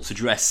uncle to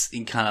dress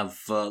in kind of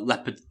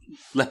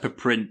leopard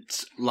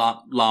print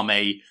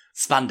lame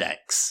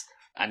spandex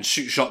and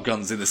shoot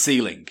shotguns in the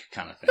ceiling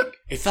kind of thing,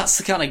 if that's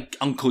the kind of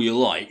uncle you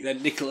like,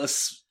 then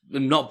Nicholas,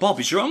 not Bob,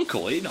 is your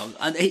uncle, you know,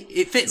 and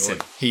it fits him.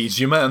 He's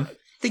your man.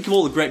 Think of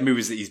all the great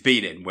movies that he's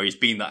been in, where he's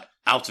been that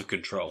out of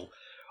control,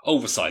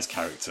 oversized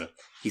character.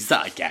 He's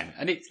that again,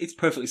 and it's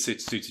perfectly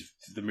suited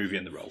to the movie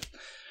and the role.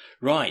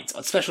 Right,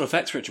 special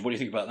effects, Richard, what do you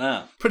think about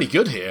that? Pretty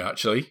good here,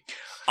 actually.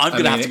 I'm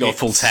going to have to go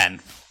full 10.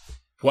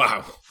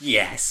 Wow.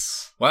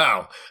 Yes.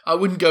 Wow. I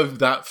wouldn't go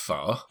that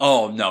far.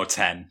 Oh, no,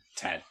 10.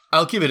 10.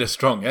 I'll give it a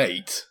strong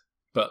 8,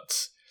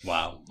 but...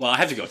 Wow. Well, I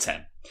have to go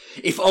 10.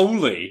 If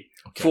only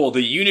for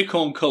the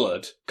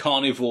unicorn-coloured,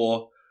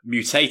 carnivore,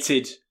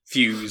 mutated,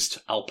 fused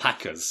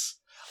alpacas.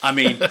 I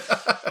mean,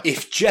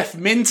 if Jeff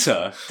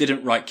Minter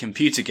didn't write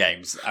computer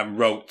games and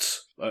wrote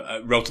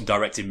and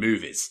directed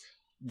movies,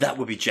 that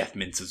would be Jeff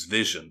Minter's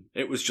vision.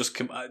 It was just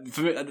for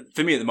me at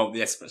the moment.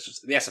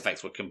 The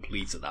SFX were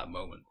complete at that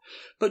moment,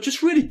 but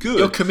just really good.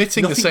 You're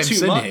committing Nothing the same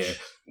sin much. here.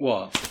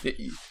 What?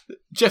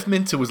 Jeff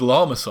Minter was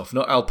Llamasoft,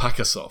 not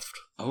Alpacasoft.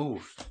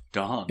 Oh,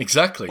 darn!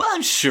 Exactly. Well,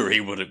 I'm sure he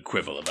wouldn't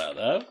quibble about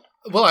that.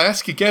 Well, I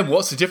ask again,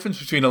 what's the difference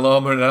between a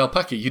llama and an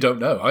alpaca? You don't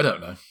know. I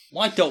don't know.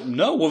 Well, I don't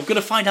know. We're going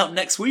to find out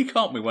next week,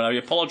 aren't we? When I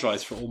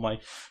apologise for all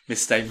my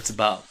misstatements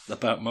about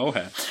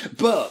mohair.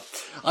 But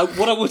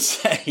what I would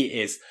say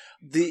is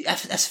the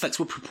SFX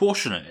were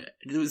proportionate.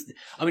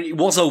 It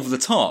was over the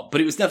top, but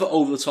it was never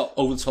over the top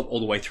all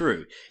the way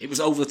through. It was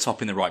over the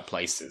top in the right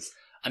places,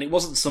 and it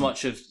wasn't so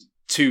much of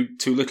too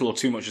little or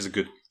too much of a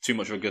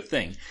good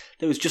thing.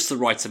 There was just the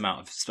right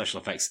amount of special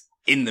effects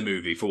in the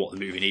movie for what the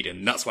movie needed,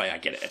 and that's why I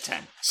get it a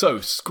 10.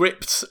 So,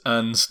 script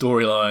and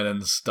storyline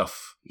and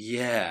stuff.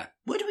 Yeah.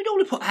 Where do we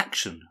normally put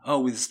action? Oh,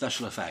 with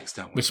special effects,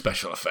 don't we? With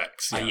special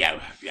effects, yeah.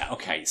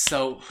 Okay,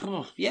 so,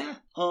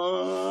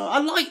 I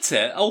liked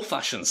it.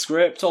 Old-fashioned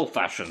script,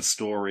 old-fashioned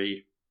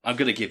story. I'm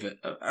going to give it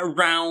a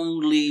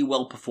roundly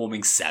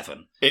well-performing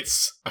 7.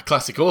 It's a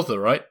classic author,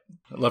 right?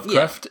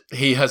 Lovecraft. Yeah.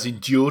 He has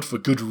endured for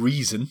good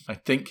reason, I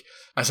think.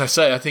 As I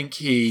say, I think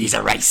he's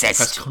a racist.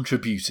 Has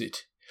contributed.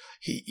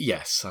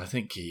 Yes, I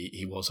think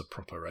he was a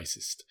proper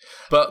racist.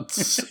 But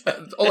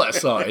all that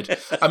aside,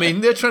 I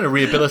mean, they're trying to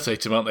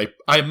rehabilitate him, aren't they?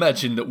 I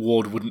imagine that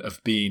Ward wouldn't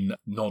have been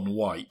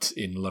non-white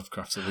in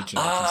Lovecraft's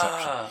original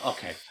conception.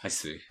 Okay, I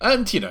see.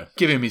 And,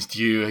 give him his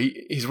due.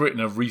 He's written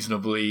a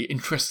reasonably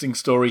interesting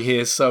story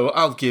here, so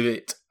I'll give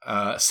it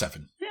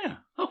 7. Yeah,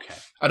 okay.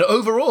 And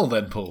overall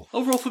then, Paul?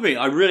 Overall for me,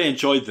 I really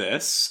enjoyed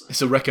this.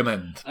 It's a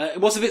recommend. It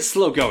was a bit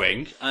slow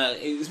going.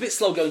 It was a bit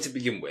slow going to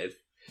begin with.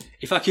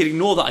 If I could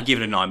ignore that, I'd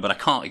give it a 9, but I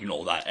can't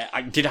ignore that.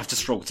 I did have to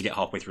struggle to get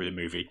halfway through the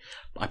movie.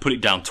 I put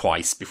it down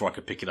twice before I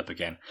could pick it up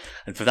again.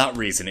 And for that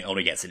reason, it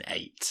only gets an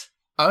 8.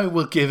 I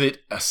will give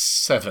it a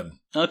 7.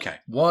 Okay.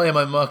 Why am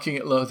I marking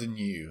it lower than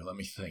you? Let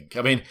me think.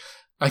 I mean,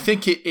 I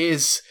think it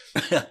is...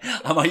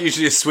 Am I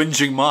usually a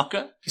swinging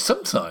marker?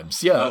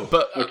 Sometimes, yeah.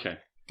 But okay.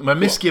 My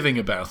misgiving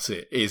about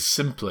it is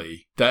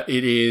simply that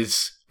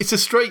it's a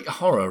straight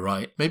horror,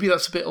 right? Maybe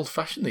that's a bit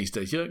old-fashioned these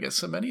days. You don't get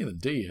so many of them,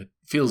 do you?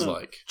 Feels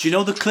like. Do you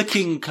know the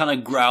clicking kind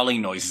of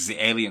growling noises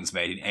the aliens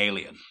made in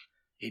Alien?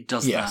 It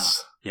does that.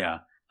 Yeah.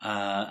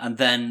 And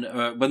then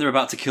when they're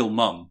about to kill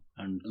Mum,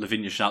 and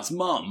Lavinia shouts,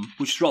 "Mum,"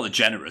 which is rather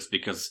generous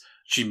because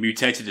she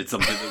mutated into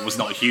something that was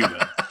not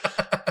human.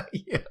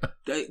 Yeah.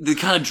 The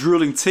kind of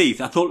drooling teeth.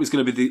 I thought it was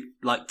going to be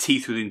the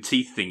teeth within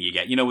teeth thing you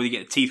get. You know, when you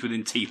get teeth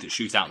within teeth that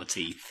shoot out the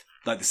teeth.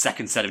 Like the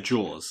second set of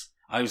jaws.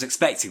 I was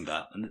expecting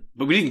that,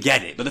 but we didn't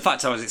get it. But the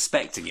fact I was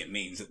expecting it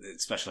means that the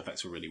special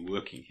effects were really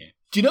working here.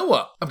 Do you know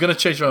what? I'm going to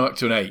change my mark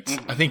to an 8.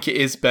 I think it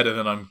is better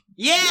than I'm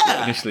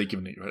initially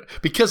giving it.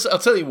 Because I'll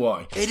tell you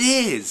why. It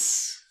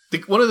is.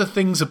 One of the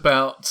things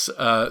about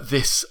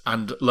this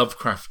and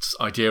Lovecraft's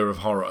idea of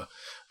horror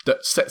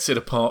that sets it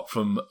apart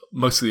from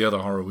most of the other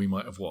horror we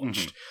might have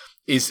watched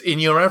is in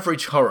your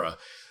average horror,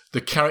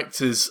 the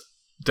characters,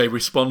 they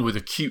respond with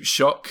acute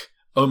shock.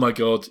 Oh my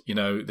God,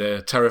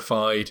 they're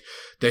terrified.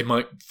 They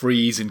might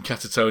freeze in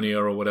catatonia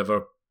or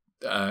whatever,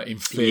 in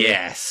fear.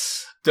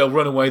 Yes. They'll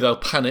run away, they'll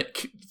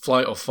panic,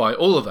 flight or fight.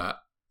 All of that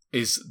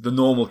is the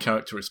normal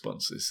character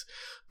responses.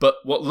 But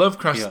what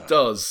Lovecraft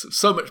does,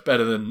 so much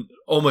better than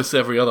almost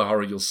every other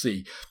horror you'll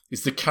see,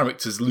 is the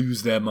characters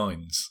lose their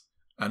minds.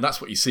 And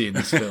that's what you see in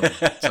this film.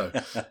 So,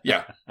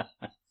 yeah.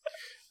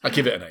 I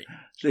give it an 8.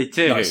 They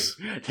do. Nice.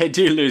 They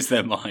do lose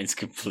their minds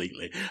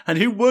completely. And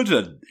who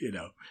wouldn't,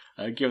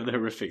 given the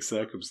horrific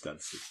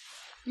circumstances?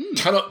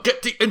 Cannot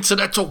get the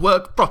internet to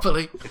work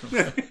properly.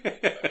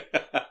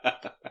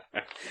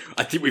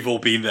 I think we've all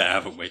been there,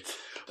 haven't we?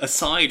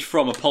 Aside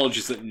from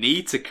apologies that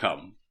need to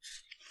come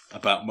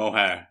about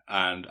mohair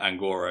and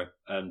angora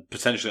and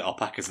potentially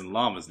alpacas and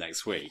llamas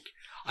next week,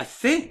 I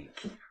think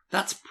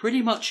that's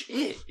pretty much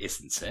it,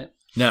 isn't it?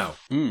 Now,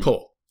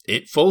 Paul,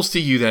 it falls to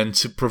you then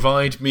to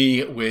provide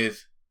me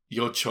with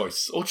your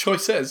choice, or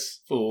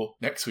choices, for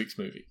next week's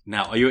movie.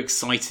 Now, are you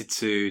excited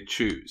to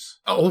choose?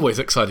 I'm always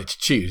excited to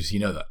choose, you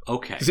know that.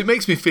 Okay. Because it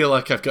makes me feel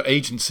like I've got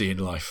agency in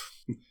life.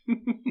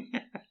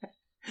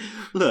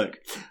 Look,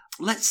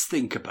 let's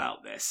think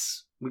about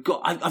this.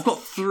 I've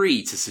got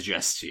 3 to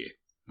suggest to you.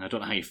 I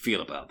don't know how you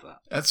feel about that.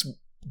 That's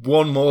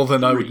one more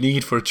than I would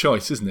need for a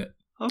choice, isn't it?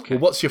 Okay.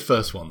 Well, what's your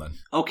first one then?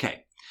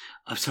 Okay.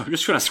 I'm sorry, I'm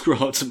just trying to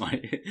scroll up to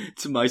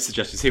my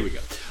suggestions. Here we go.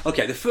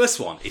 Okay, the first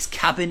one is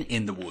Cabin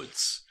in the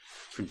Woods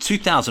from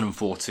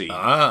 2014.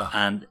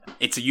 And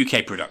it's a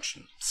UK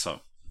production,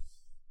 so.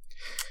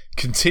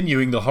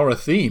 Continuing the horror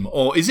theme,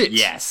 or is it?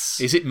 Yes.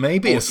 Is it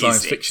maybe a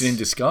science fiction in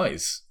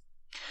disguise?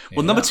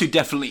 Well, number 2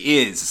 definitely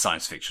is a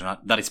science fiction.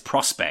 That is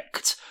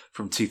Prospect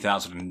from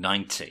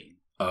 2019.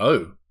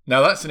 Oh.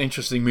 Now, that's an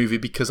interesting movie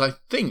because I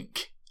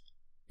think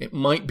it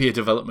might be a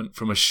development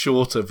from a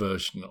shorter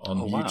version on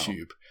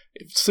YouTube.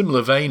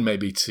 Similar vein,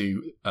 maybe,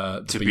 to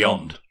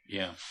Beyond.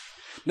 Yeah.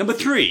 Number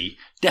 3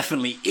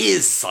 definitely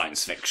is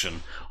science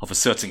fiction of a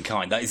certain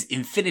kind. That is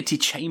Infinity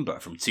Chamber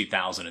from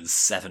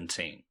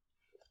 2017.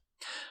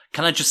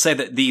 Can I just say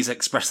that these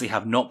expressly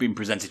have not been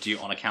presented to you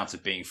on account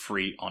of being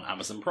free on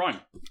Amazon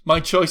Prime? My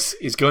choice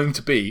is going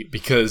to be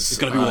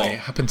because I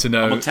happen to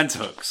know... I'm on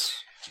tenterhooks.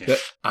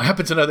 I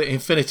happen to know that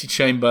Infinity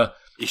Chamber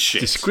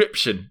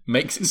description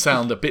makes it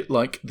sound a bit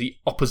like the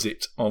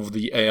opposite of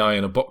the AI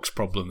in a box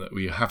problem that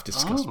we have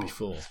discussed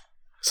before.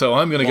 So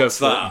I'm going to go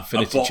for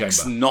Infinity a box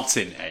Chamber. Not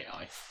in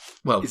AI.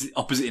 Well, is it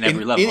opposite in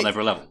every level? On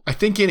every level. I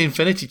think in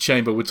Infinity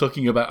Chamber we're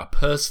talking about a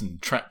person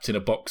trapped in a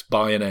box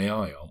by an AI,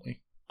 aren't we?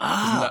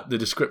 Isn't that the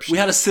description? We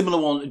had a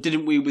similar one,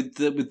 didn't we? With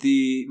the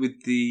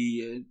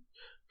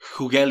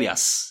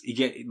Jugelias.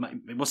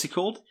 What's he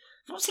called?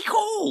 What's he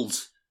called?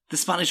 The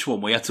Spanish one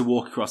where you had to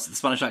walk across. The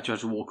Spanish actor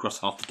had to walk across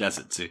half the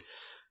desert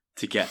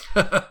to get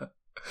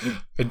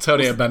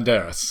Antonio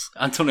Banderas.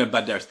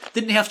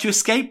 Didn't he have to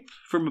escape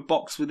from a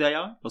box with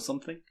AI or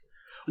something?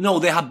 No,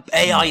 they had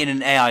AI in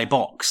an AI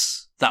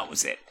box. That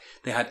was it.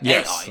 They had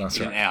AI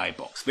in an AI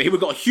box. But here we've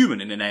got a human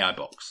in an AI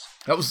box.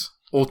 That was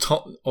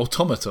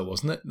Automata,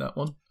 wasn't it? That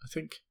one, I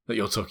think, that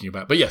you're talking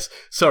about. But yes,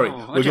 sorry.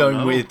 We're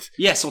going with...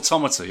 Yes,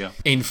 Automata, yeah.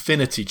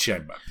 Infinity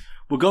Chamber.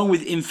 We're going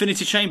with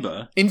Infinity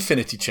Chamber.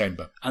 Infinity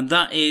Chamber. And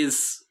that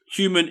is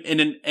human in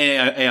an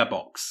AI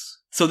box.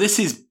 So this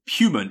is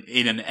human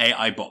in an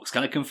AI box.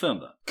 Can I confirm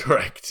that?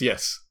 Correct,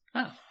 yes.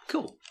 Oh,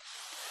 cool.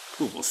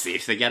 Well, we'll see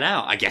if they get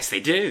out. I guess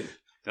they do.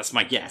 That's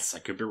my guess. I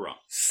could be wrong.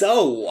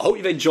 So, I hope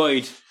you've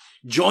enjoyed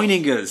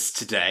joining us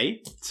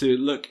today to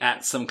look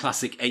at some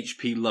classic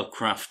H.P.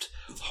 Lovecraft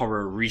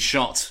horror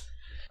reshot.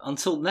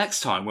 Until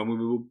next time, when we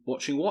were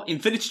watching what?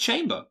 Infinity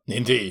Chamber.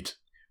 Indeed.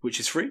 Which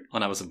is free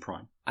on Amazon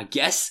Prime. I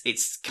guess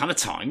it's kind of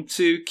time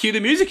to cue the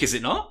music, is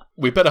it not?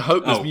 We better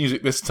hope there's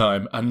music this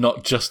time and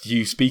not just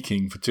you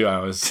speaking for 2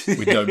 hours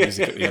with no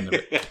music at the end of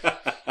it.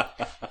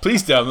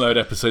 Please download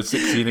episode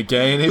 16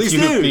 again.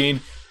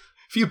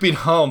 If you've been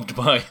harmed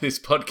by this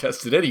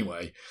podcast in any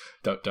way,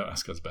 don't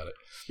ask us about it.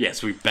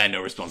 Yes, we bear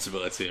no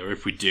responsibility, or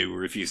if we do, we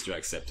refuse to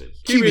accept it.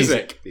 Cue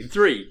music. In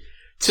 3,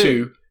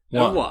 2,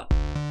 1.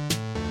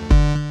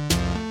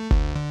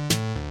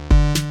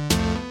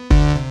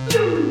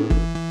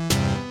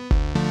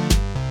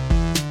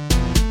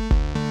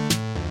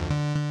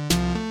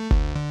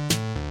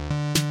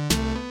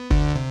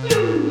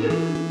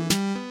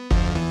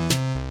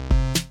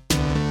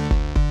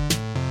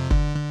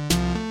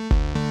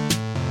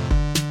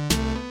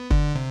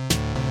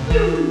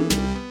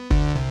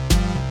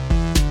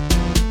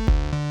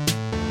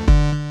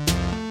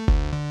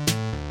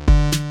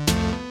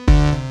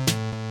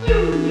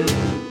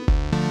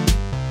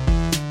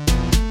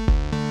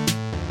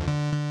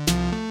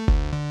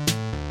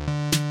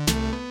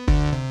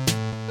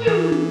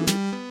 You